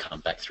don't have to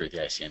come back through the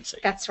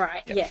ACNC. That's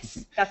right. Yep.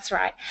 Yes, that's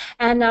right.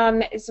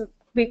 And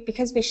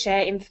because we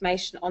share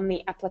information on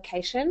the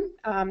application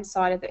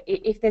side of it,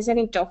 if there's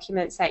any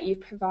documents that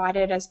you've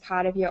provided as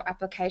part of your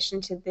application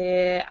to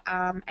the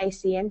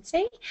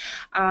ACNC,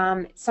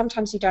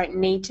 sometimes you don't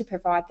need to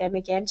provide them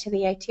again to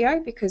the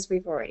ATO because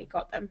we've already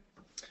got them.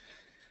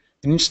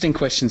 An interesting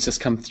question's just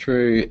come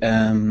through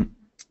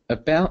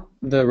about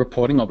the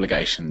reporting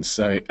obligations.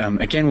 So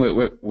again,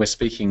 we're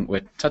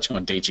touching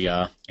on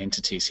DGR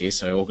entities here,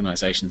 so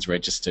organisations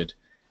registered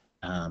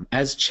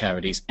as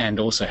charities and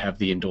also have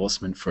the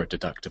endorsement for a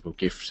deductible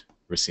gift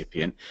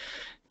recipient.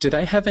 Do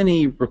they have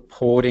any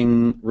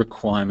reporting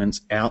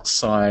requirements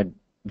outside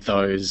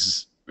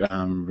those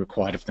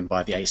required of them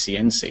by the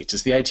ACNC?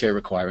 Does the ATO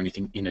require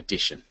anything in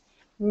addition?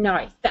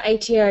 No, the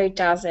ATO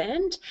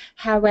doesn't.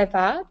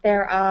 However,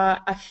 there are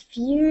a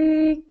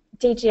few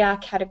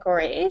DGR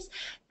categories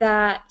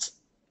that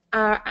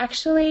are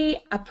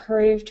actually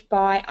approved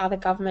by other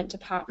government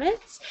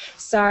departments.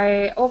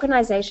 So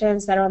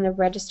organisations that are on the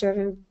Register of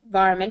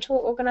Environmental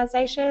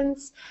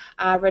Organisations,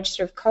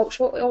 Register of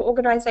Cultural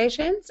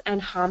Organisations,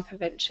 and Harm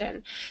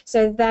Prevention.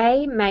 So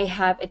they may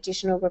have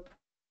additional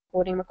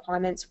reporting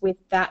requirements with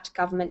that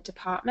government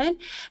department,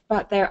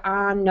 but there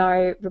are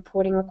no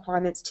reporting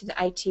requirements to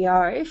the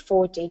ATO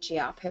for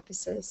DGR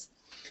purposes.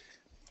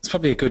 It's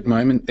probably a good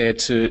moment there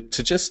to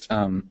just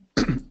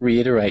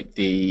reiterate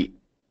the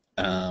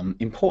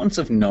importance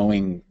of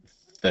knowing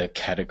the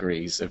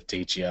categories of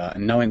DGR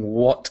and knowing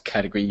what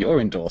category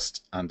you're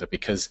endorsed under,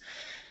 because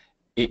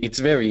it's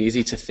very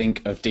easy to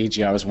think of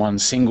DGR as one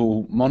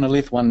single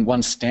monolith,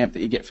 one stamp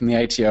that you get from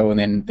the ATO,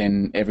 and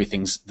then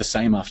everything's the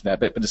same after that,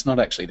 but it's not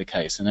actually the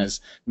case. And as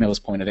Mel has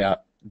pointed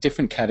out,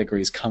 different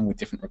categories come with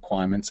different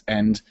requirements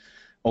and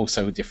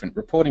also with different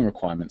reporting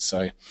requirements.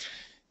 So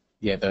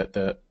yeah,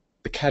 the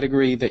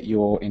category that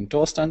you're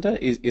endorsed under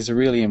is a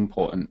really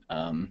important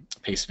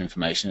piece of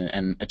information,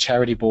 and a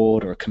charity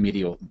board or a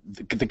committee or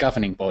the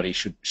governing body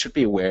should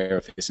be aware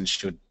of this and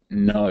should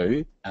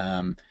know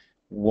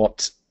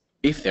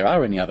if there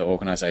are any other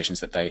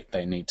organisations that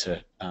they need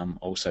to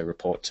also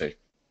report to.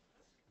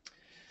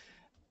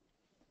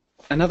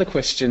 Another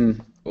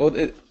question,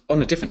 on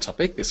a different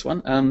topic, this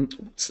one,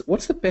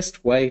 what's the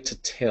best way to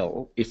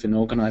tell if an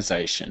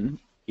organisation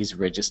is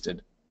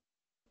registered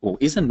or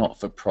is a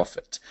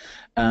not-for-profit?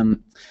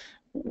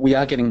 We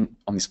are getting,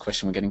 on this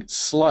question, we're getting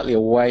slightly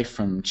away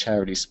from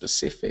charity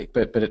specific,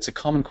 but it's a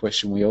common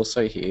question we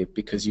also hear,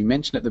 because you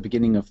mentioned at the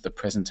beginning of the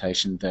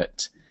presentation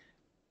that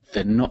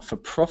the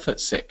not-for-profit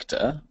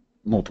sector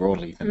more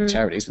broadly than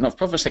charities. The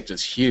not-for-profit sector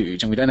is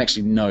huge, and we don't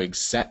actually know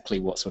exactly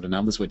what sort of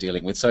numbers we're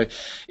dealing with. So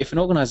if an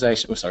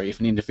organisation, or sorry, if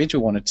an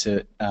individual wanted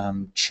to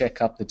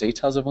check up the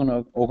details of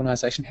an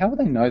organisation, how would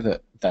they know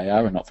that they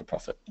are a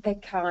not-for-profit? They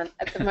can't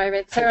at the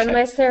moment. So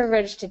unless they're a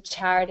registered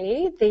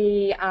charity,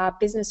 the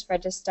business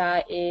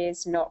register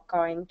is not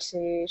going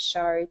to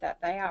show that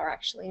they are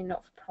actually a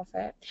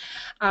not-for-profit.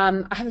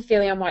 I have a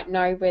feeling I might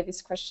know where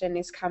this question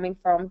is coming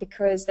from,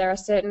 because there are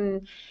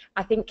certain,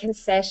 I think,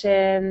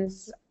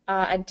 concessions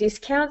and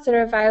discounts that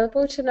are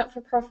available to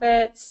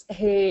not-for-profits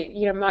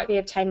who might be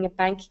obtaining a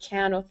bank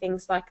account or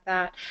things like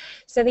that.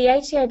 So the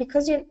ATO,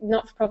 because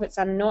not-for-profits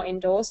are not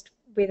endorsed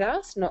with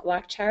us, not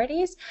like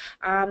charities,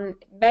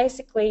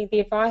 basically the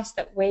advice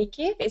that we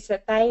give is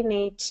that they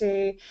need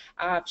to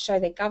show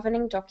their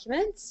governing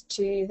documents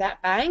to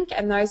that bank,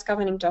 and those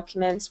governing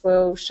documents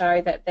will show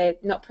that they're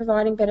not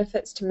providing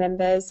benefits to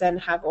members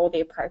and have all the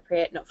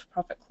appropriate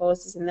not-for-profit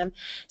clauses in them.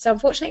 So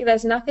unfortunately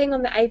there's nothing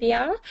on the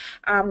ABR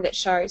that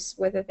shows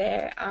whether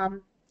they're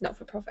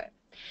not-for-profit.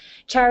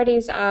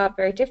 Charities are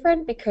very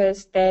different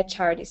because their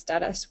charity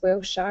status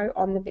will show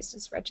on the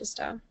business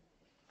register.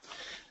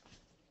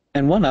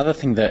 And one other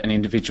thing that an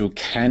individual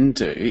can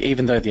do,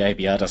 even though the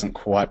ABR doesn't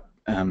quite,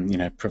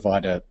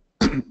 provide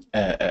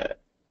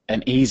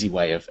an easy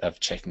way of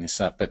checking this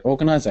up, but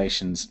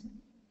organisations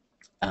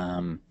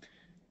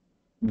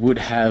would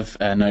have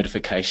a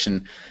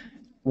notification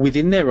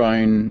within their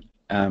own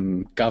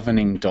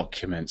governing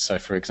documents. So,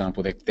 for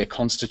example, their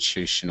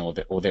constitution or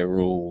their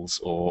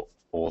rules or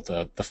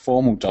the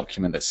formal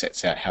document that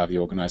sets out how the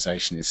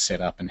organisation is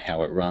set up and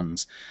how it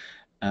runs.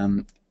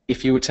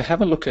 If you were to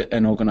have a look at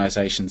an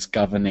organisation's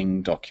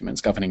governing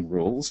documents, governing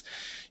rules,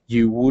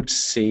 you would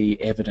see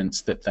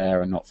evidence that they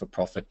are a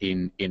not-for-profit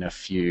in a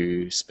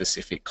few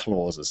specific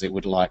clauses. There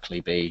would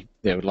likely be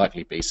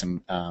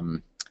some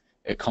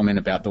a comment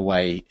about the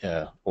way,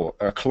 or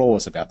a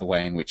clause about the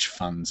way in which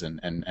funds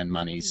and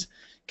monies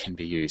can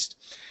be used.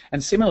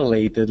 And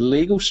similarly, the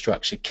legal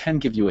structure can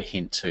give you a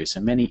hint too. So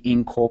many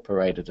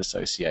incorporated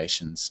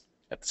associations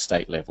at the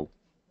state level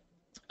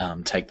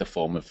take the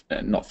form of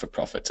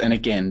not-for-profits, and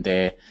again,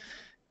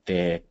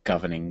 their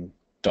governing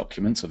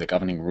documents or their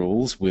governing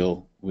rules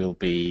will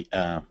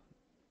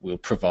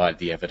provide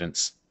the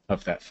evidence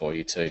of that for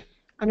you too.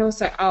 And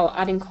also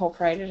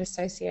unincorporated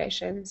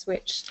associations,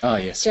 which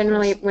yes,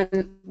 generally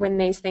when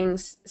these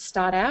things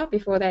start out,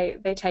 before they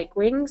take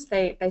wings,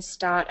 they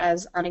start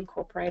as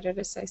unincorporated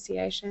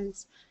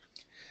associations.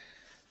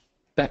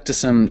 Back to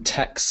some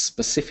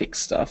tax-specific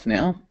stuff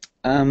now.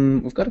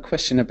 We've got a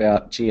question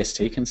about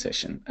GST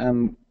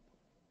concession.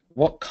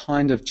 What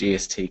kind of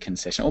GST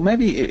concession, or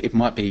maybe it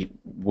might be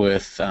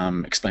worth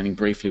explaining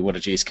briefly what a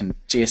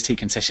GST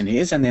concession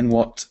is, and then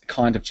what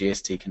kind of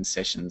GST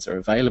concessions are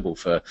available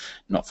for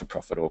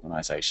not-for-profit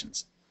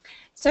organisations.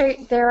 So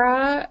there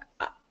are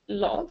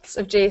lots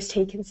of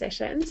GST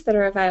concessions that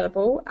are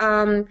available,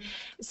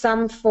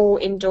 some for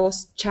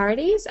endorsed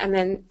charities, and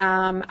then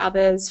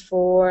others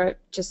for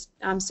just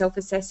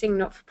self-assessing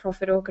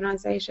not-for-profit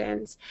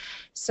organisations.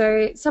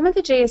 So some of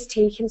the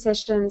GST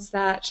concessions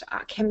that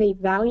can be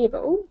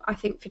valuable, I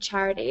think, for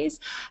charities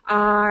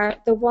are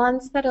the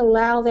ones that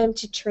allow them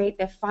to treat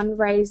their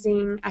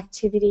fundraising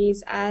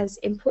activities as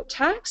input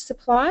tax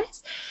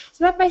supplies.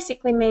 So that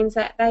basically means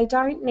that they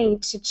don't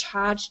need to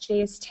charge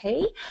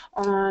GST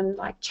on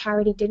like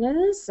charity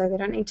dinners, so they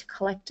don't need to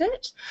collect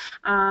it,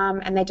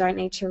 and they don't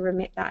need to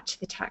remit that to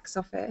the tax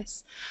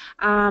office.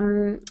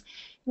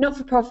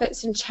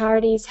 Not-for-profits and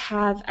charities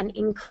have an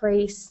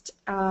increased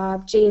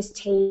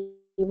GST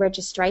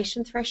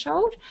registration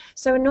threshold.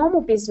 So a normal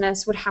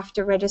business would have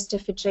to register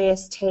for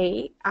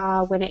GST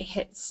when it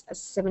hits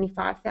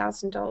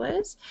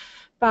 $75,000.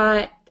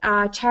 But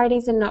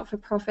charities and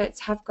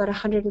not-for-profits have got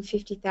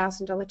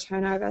 $150,000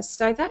 turnover.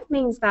 So that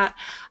means that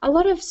a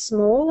lot of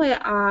smaller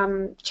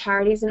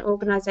charities and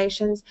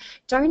organisations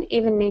don't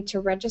even need to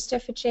register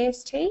for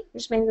GST,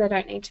 which means they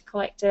don't need to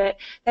collect it.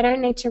 They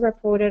don't need to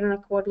report it on a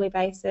quarterly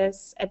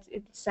basis.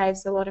 It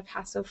saves a lot of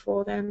hassle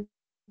for them.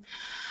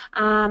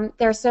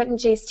 There are certain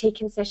GST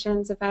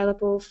concessions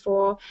available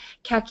for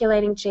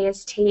calculating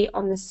GST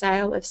on the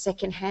sale of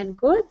second-hand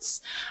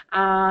goods,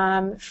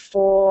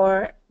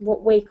 for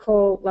what we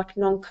call like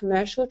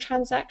non-commercial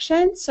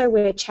transactions, so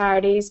where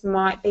charities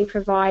might be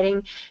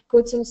providing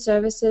goods and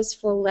services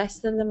for less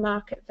than the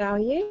market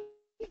value.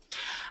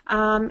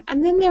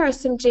 And then there are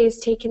some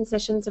GST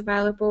concessions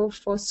available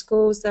for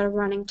schools that are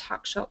running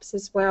tuck shops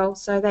as well,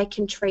 so they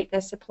can treat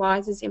their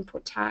supplies as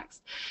input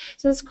tax.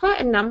 So there's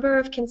quite a number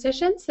of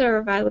concessions that are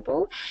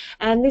available,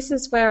 and this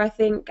is where I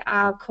think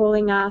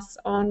calling us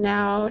on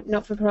our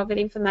not-for-profit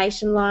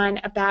information line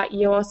about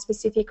your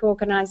specific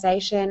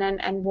organisation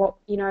and what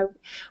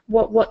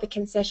what the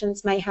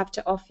concessions may have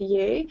to offer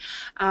you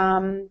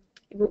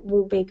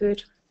will be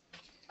good.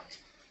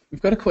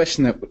 We've got a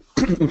question that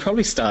we'll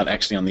probably start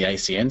actually on the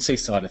ACNC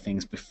side of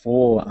things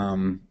before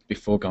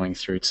going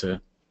through to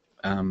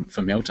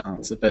for Mel to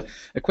answer. But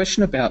a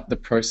question about the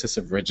process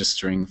of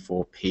registering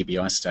for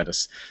PBI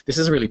status. This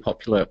is a really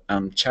popular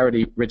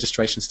charity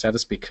registration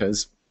status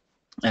because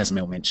as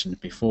Mel mentioned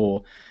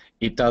before,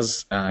 it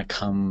does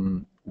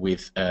come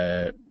with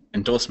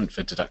endorsement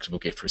for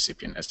deductible gift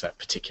recipient as that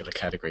particular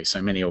category.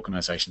 So many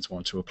organisations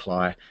want to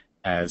apply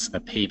as a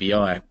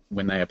PBI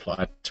when they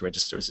apply to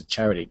register as a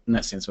charity, and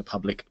that stands for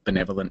public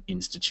benevolent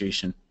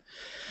institution.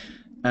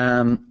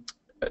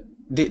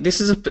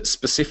 This is a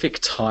specific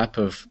type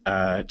of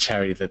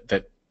charity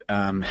that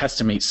has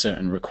to meet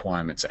certain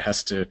requirements. It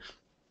has to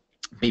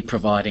be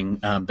providing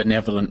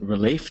benevolent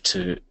relief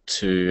to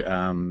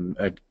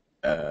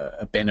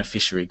a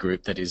beneficiary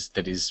group that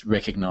is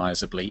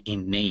recognisably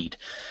in need.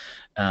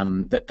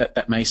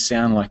 That may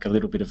sound like a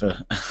little bit of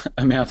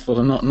a mouthful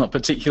and not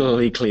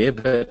particularly clear,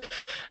 but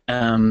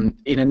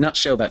in a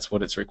nutshell, that's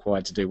what it's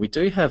required to do. We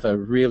do have a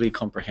really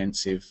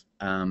comprehensive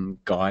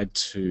guide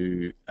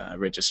to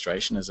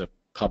registration as a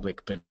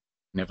public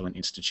benevolent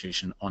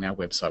institution on our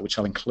website, which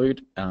I'll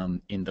include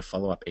in the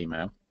follow-up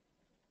email.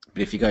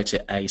 But if you go to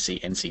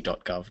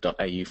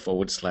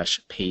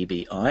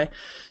acnc.gov.au/PBI,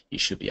 you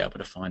should be able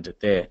to find it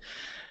there.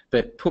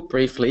 But put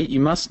briefly, you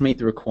must meet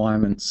the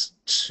requirements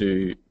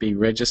to be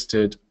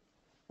registered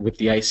with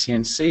the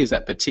ACNC as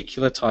that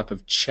particular type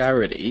of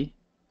charity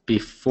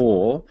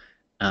before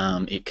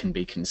it can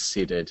be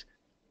considered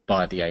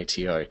by the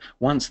ATO.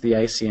 Once the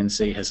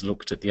ACNC has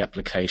looked at the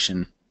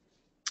application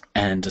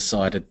and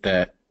decided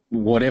that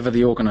whatever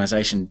the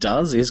organisation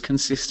does is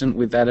consistent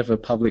with that of a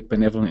public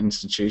benevolent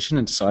institution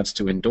and decides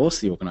to endorse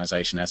the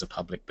organisation as a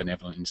public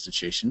benevolent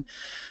institution,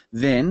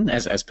 then,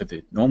 as per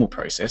the normal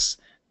process,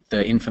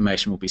 the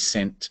information will be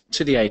sent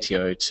to the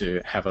ATO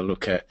to have a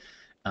look at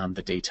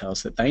the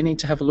details that they need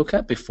to have a look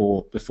at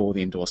before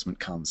the endorsement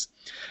comes.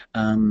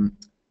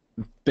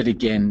 But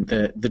again,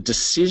 the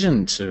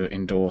decision to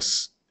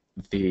endorse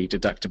the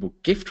deductible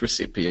gift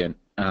recipient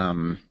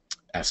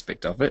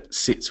aspect of it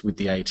sits with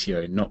the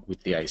ATO, not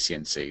with the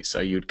ACNC. So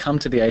you'd come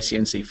to the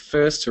ACNC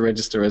first to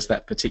register as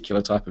that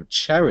particular type of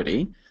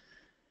charity,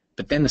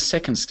 but then the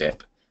second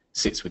step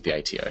sits with the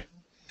ATO.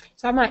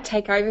 So I might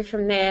take over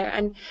from there,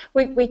 and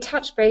we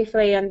touched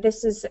briefly, and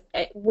this is,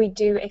 we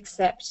do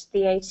accept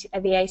the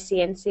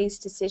ACNC's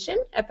decision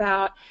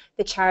about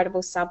the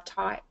charitable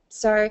subtype.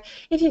 So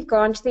if you've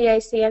gone to the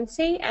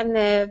ACNC and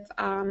they've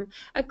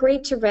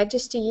agreed to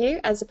register you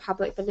as a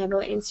public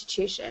benevolent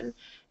institution,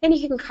 then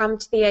you can come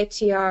to the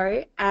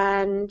ATO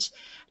and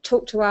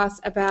talk to us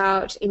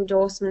about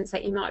endorsements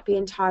that you might be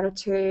entitled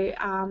to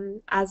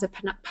as a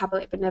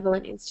public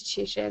benevolent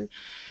institution.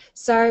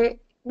 So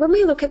when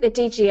we look at the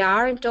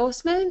DGR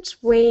endorsement,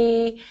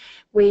 we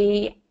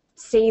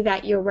see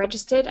that you're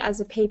registered as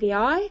a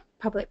PBI,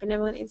 public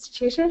benevolent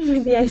institution,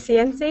 with the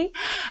ACNC.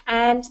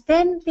 And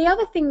then the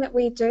other thing that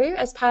we do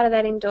as part of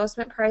that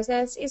endorsement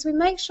process is we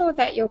make sure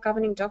that your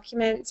governing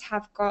documents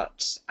have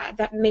got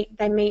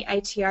they meet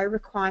ATO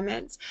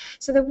requirements.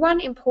 So the one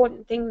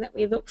important thing that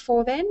we look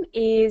for then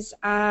is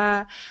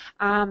a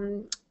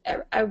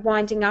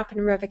winding up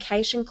and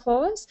revocation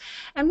clause,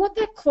 and what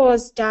that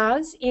clause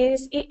does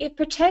is it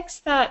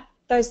protects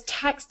those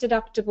tax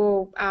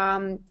deductible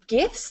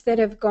gifts that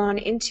have gone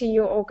into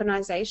your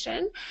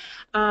organisation,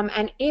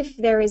 and if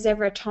there is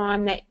ever a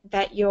time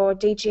that your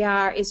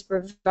DGR is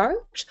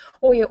revoked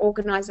or your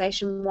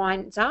organisation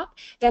winds up,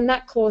 then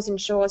that clause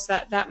ensures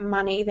that that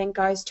money then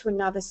goes to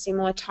another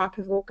similar type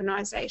of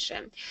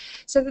organisation.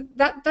 So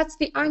that's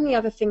the only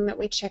other thing that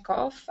we check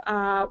off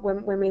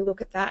when we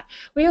look at that.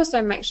 We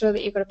also make sure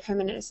that you've got a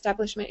permanent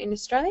establishment in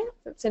Australia.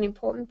 That's an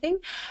important thing,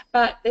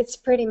 but it's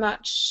pretty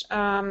much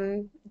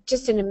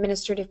just an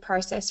administrative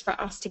process for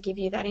us to give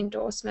you that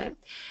endorsement.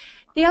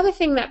 The other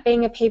thing that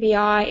being a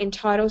PBI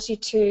entitles you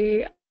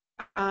to,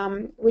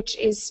 which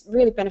is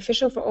really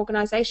beneficial for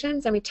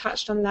organisations, and we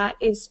touched on that,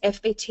 is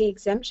FBT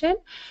exemption.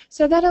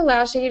 So that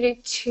allows you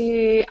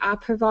to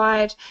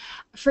provide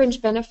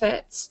fringe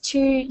benefits to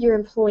your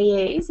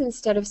employees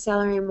instead of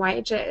salary and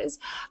wages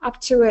up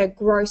to a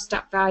grossed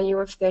up value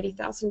of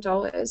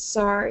 $30,000.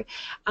 So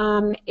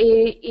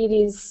it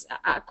is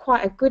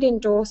quite a good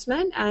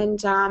endorsement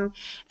and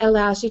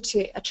allows you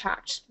to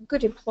attract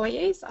good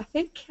employees, I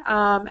think,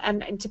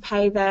 and to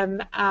pay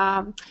them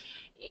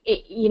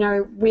you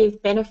know,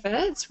 with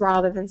benefits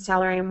rather than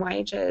salary and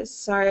wages.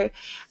 So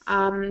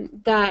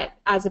that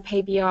as a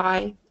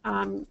PBI,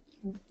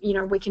 you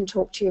know, we can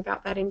talk to you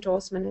about that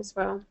endorsement as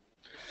well.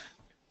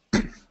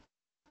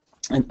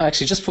 And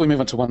actually, just before we move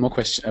on to one more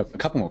question, a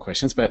couple more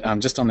questions, but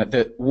just on that,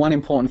 the one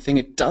important thing,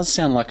 it does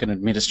sound like an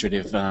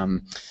administrative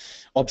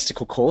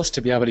obstacle course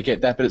to be able to get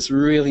that, but it's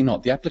really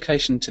not. The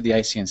application to the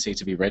ACNC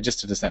to be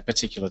registered as that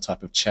particular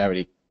type of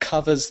charity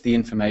covers the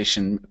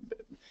information,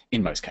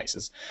 in most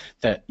cases,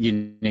 that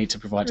you need to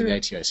provide to the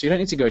ATO. So you don't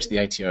need to go to the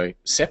ATO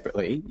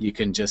separately. You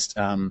can just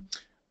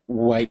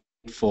wait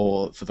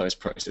for those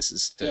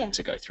processes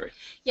to go through.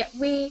 Yeah,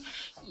 we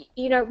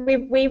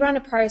run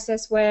a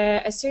process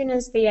where as soon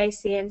as the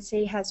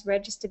ACNC has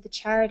registered the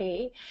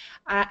charity,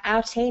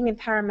 our team in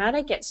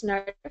Parramatta gets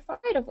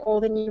notified of all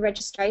the new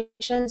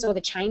registrations or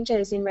the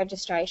changes in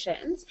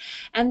registrations,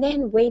 and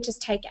then we just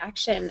take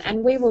action,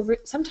 and we will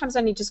sometimes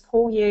only just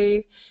call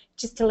you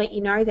just to let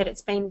you know that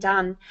it's been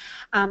done.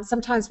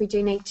 Sometimes we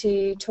do need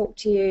to talk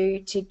to you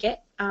to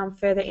get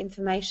further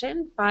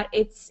information, but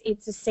it's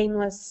a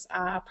seamless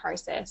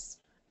process,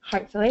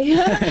 hopefully,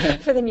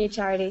 for the new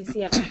charities.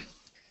 Yeah.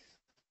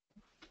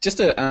 Just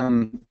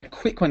a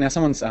quick one now.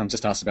 Someone's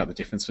just asked about the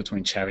difference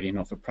between charity and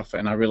not-for-profit,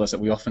 and I realise that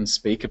we often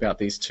speak about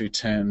these two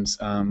terms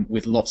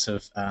with lots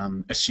of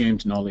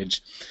assumed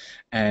knowledge,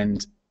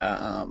 and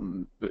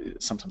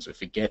sometimes we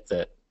forget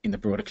that in the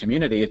broader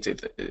community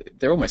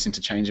they're almost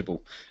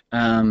interchangeable.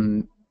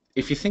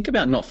 If you think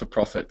about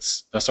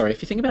not-for-profits,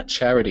 if you think about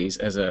charities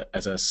as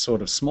a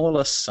sort of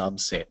smaller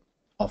subset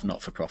of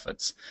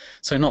not-for-profits,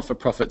 so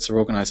not-for-profits are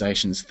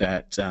organisations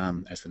that,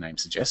 as the name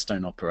suggests,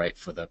 don't operate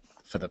for the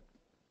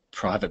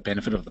private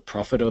benefit of the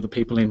profit or the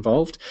people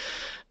involved.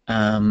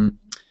 But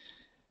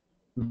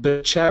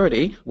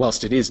charity,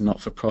 whilst it is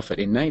not-for-profit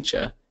in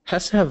nature,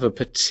 has to have a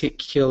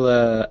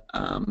particular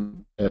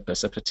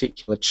purpose, a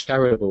particular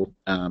charitable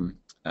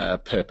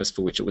purpose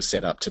for which it was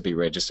set up to be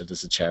registered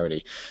as a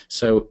charity.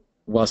 So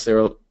whilst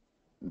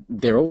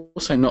they're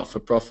also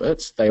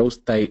not-for-profits,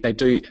 they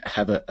do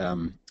have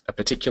a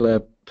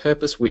particular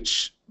purpose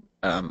which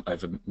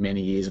over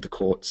many years the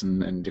courts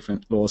and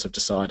different laws have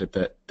decided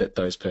that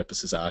those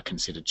purposes are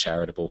considered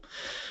charitable.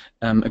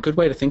 A good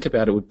way to think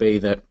about it would be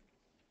that,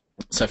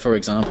 so for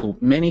example,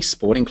 many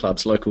sporting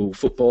clubs, local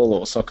football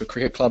or soccer,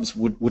 cricket clubs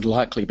would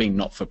likely be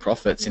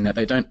not-for-profits in that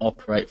they don't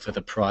operate for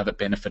the private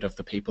benefit of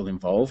the people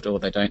involved, or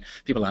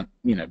people aren't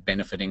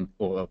benefiting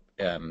or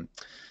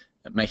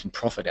making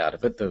profit out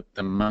of it.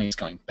 The money's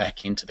going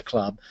back into the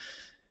club.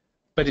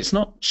 But it's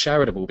not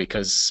charitable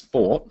because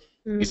sport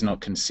is not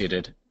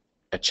considered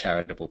a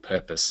charitable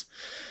purpose.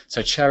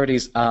 So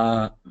charities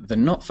are the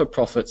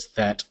not-for-profits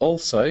that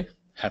also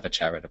have a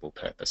charitable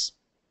purpose.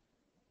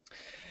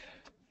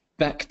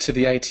 Back to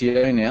the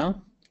ATO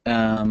now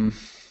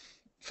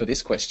for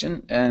this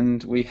question,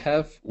 and we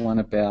have one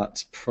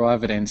about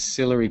private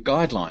ancillary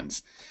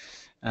guidelines.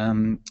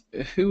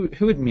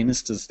 Who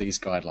administers these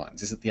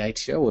guidelines? Is it the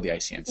ATO or the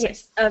ACNC?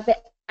 Yes, the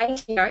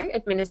ATO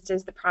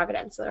administers the private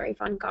ancillary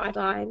fund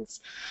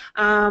guidelines.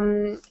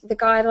 The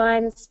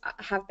guidelines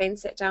have been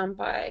set down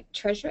by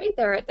Treasury.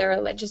 They're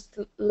a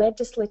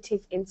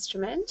legislative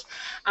instrument,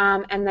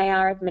 and they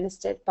are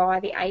administered by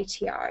the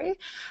ATO.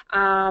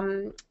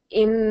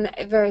 In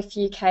very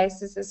few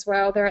cases as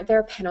well, there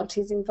are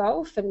penalties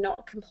involved for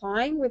not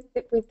complying with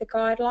the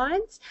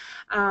guidelines,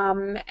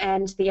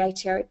 and the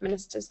ATO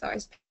administers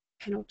those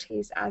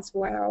penalties as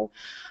well.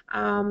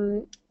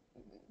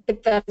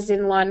 But that is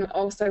in line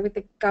also with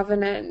the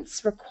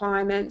governance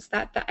requirements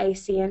that the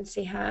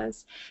ACNC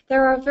has.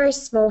 There are a very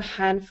small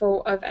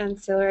handful of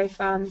ancillary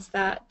funds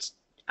that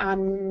are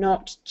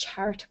not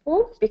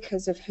charitable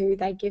because of who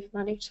they give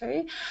money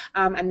to,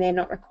 and they're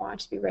not required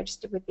to be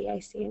registered with the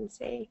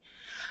ACNC.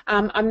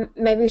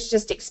 Maybe we should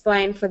just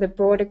explain for the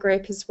broader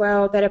group as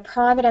well that a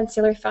private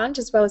ancillary fund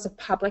as well as a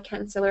public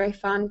ancillary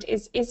fund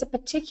is a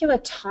particular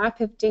type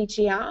of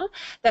DGR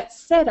that's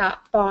set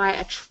up by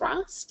a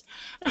trust.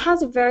 It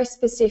has a very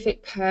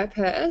specific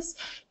purpose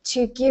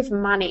to give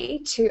money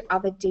to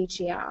other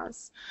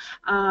DGRs.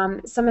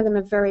 Some of them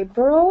are very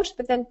broad,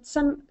 but then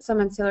some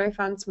ancillary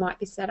funds might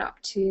be set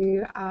up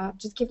to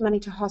just give money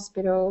to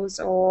hospitals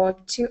or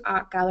to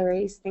art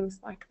galleries, things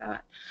like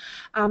that.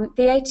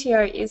 The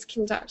ATO is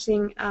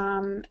conducting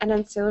an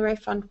ancillary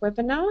fund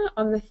webinar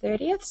on the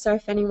 30th, so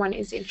if anyone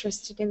is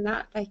interested in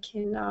that, they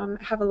can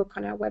have a look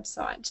on our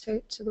website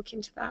to look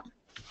into that.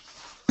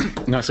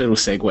 Nice little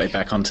segue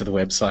back onto the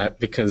website,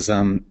 because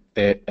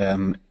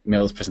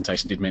Mel's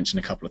presentation did mention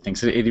a couple of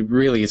things. It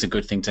really is a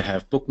good thing to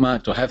have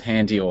bookmarked or have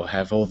handy, or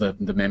have all the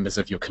members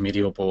of your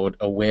committee or board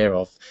aware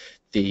of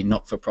the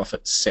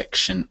not-for-profit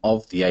section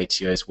of the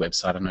ATO's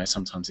website. I know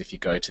sometimes if you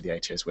go to the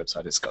ATO's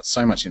website, it's got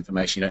so much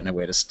information you don't know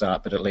where to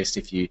start, but at least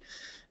if you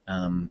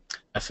are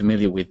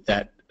familiar with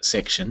that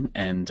section,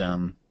 and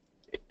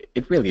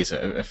it really is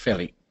a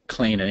fairly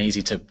clean and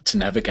easy to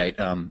navigate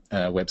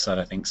website,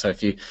 I think. So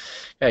if you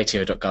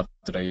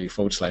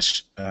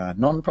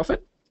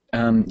ato.gov.au/non-profit,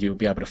 you'll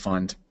be able to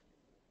find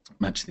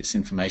much of this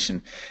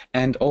information.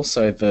 And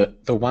also the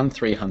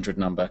 1300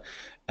 number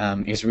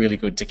is really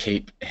good to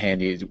keep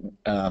handy.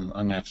 I'm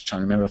going to have to try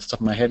and remember off the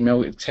top of my head.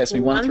 Mel, it has me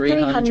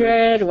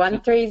 1300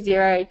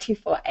 130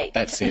 248.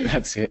 That's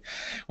it.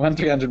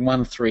 1300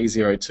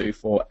 130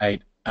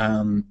 248.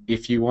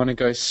 If you want to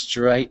go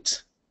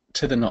straight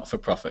to the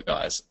not-for-profit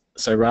guys,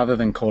 so rather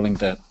than calling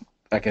the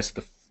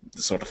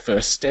sort of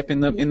first step in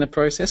the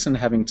process and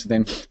having to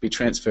then be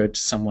transferred to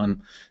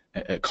someone,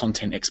 a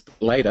content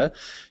expert later,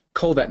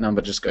 call that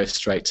number, just go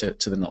straight to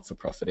the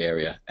not-for-profit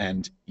area,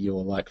 and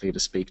you're likely to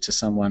speak to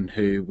someone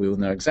who will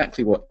know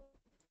exactly what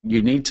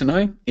you need to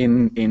know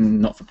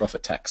in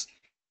not-for-profit tax.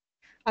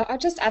 I'll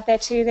just add there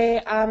too,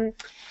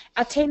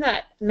 our team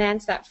that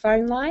mans that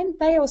phone line,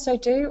 they also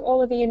do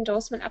all of the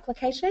endorsement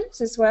applications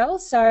as well.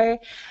 So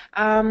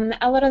a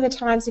lot of the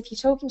times if you're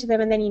talking to them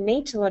and then you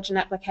need to lodge an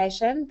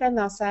application, then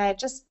they'll say,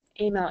 just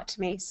email it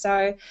to me.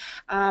 So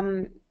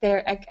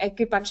they're a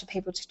good bunch of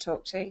people to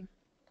talk to.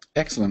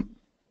 Excellent.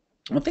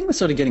 I think we're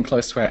sort of getting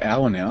close to our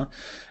hour now,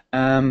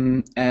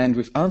 and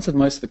we've answered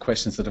most of the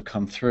questions that have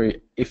come through.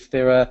 If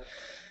there are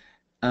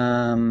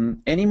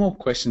any more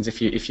questions,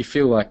 if you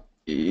feel like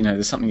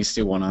there's something you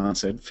still want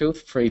answered, feel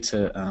free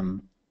to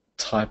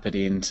type it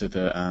into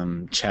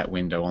the chat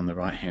window on the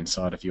right-hand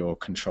side of your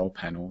control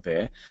panel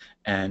there,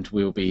 and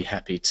we'll be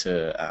happy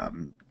to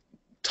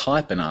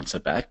type an answer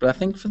back. But I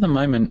think for the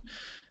moment,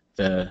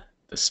 the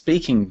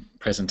speaking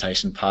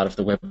presentation part of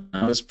the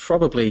webinar is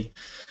probably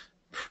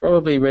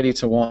ready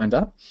to wind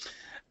up.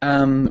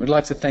 We'd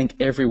like to thank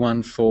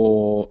everyone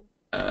for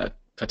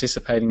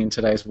participating in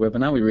today's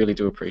webinar. We really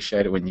do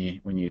appreciate it when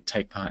you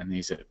take part in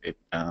these.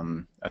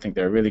 I think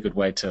they're a really good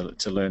way to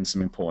learn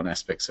some important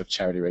aspects of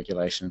charity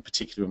regulation,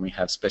 particularly when we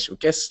have special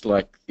guests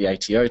like the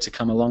ATO to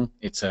come along.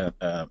 It's a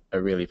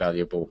really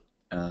valuable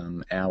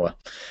hour.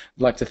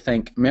 I'd like to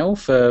thank Mel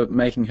for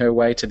making her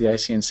way to the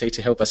ACNC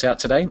to help us out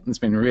today. It's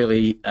been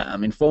really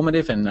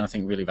informative and I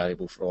think really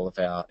valuable for all of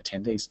our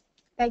attendees.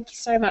 Thank you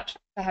so much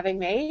for having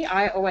me.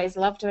 I always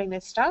love doing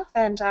this stuff,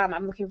 and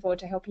I'm looking forward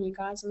to helping you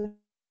guys on the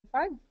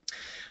phone.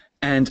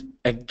 And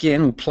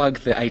again, we'll plug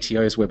the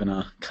ATO's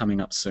webinar coming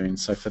up soon.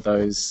 So for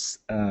those,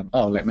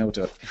 I'll let Mel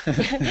do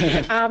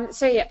it.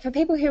 So yeah, for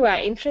people who are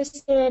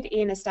interested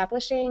in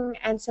establishing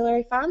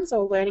ancillary funds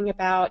or learning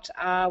about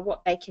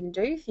what they can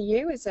do for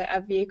you as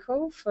a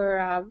vehicle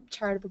for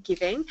charitable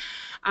giving,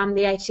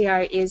 the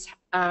ATO is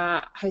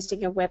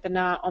hosting a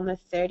webinar on the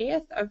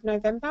 30th of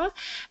November,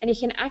 and you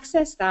can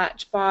access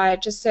that by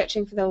just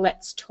searching for the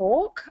Let's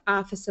Talk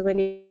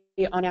facility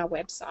on our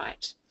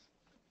website.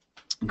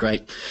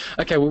 Great.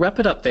 Okay, we'll wrap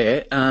it up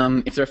there.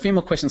 If there are a few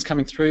more questions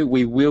coming through,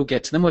 we will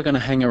get to them. We're going to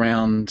hang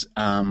around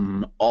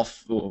not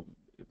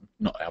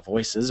our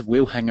voices,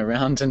 we'll hang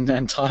around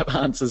and type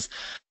answers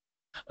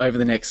over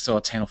the next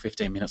 10 or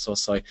 15 minutes or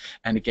so.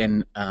 And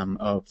again,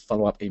 a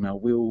follow-up email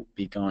will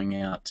be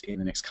going out in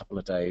the next couple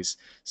of days.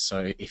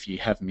 So if you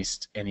have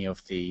missed any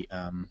of the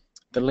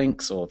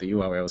links or the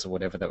URLs or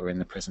whatever that were in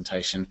the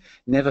presentation,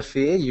 never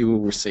fear, you will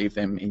receive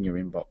them in your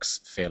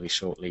inbox fairly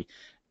shortly.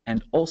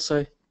 And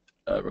also,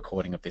 a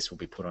recording of this will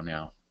be put on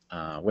our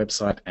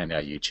website and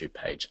our YouTube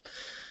page.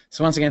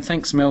 So once again,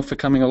 thanks Mel for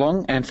coming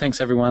along, and thanks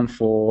everyone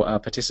for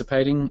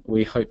participating.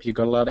 We hope you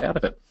got a lot out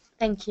of it.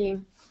 Thank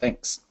you.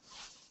 Thanks.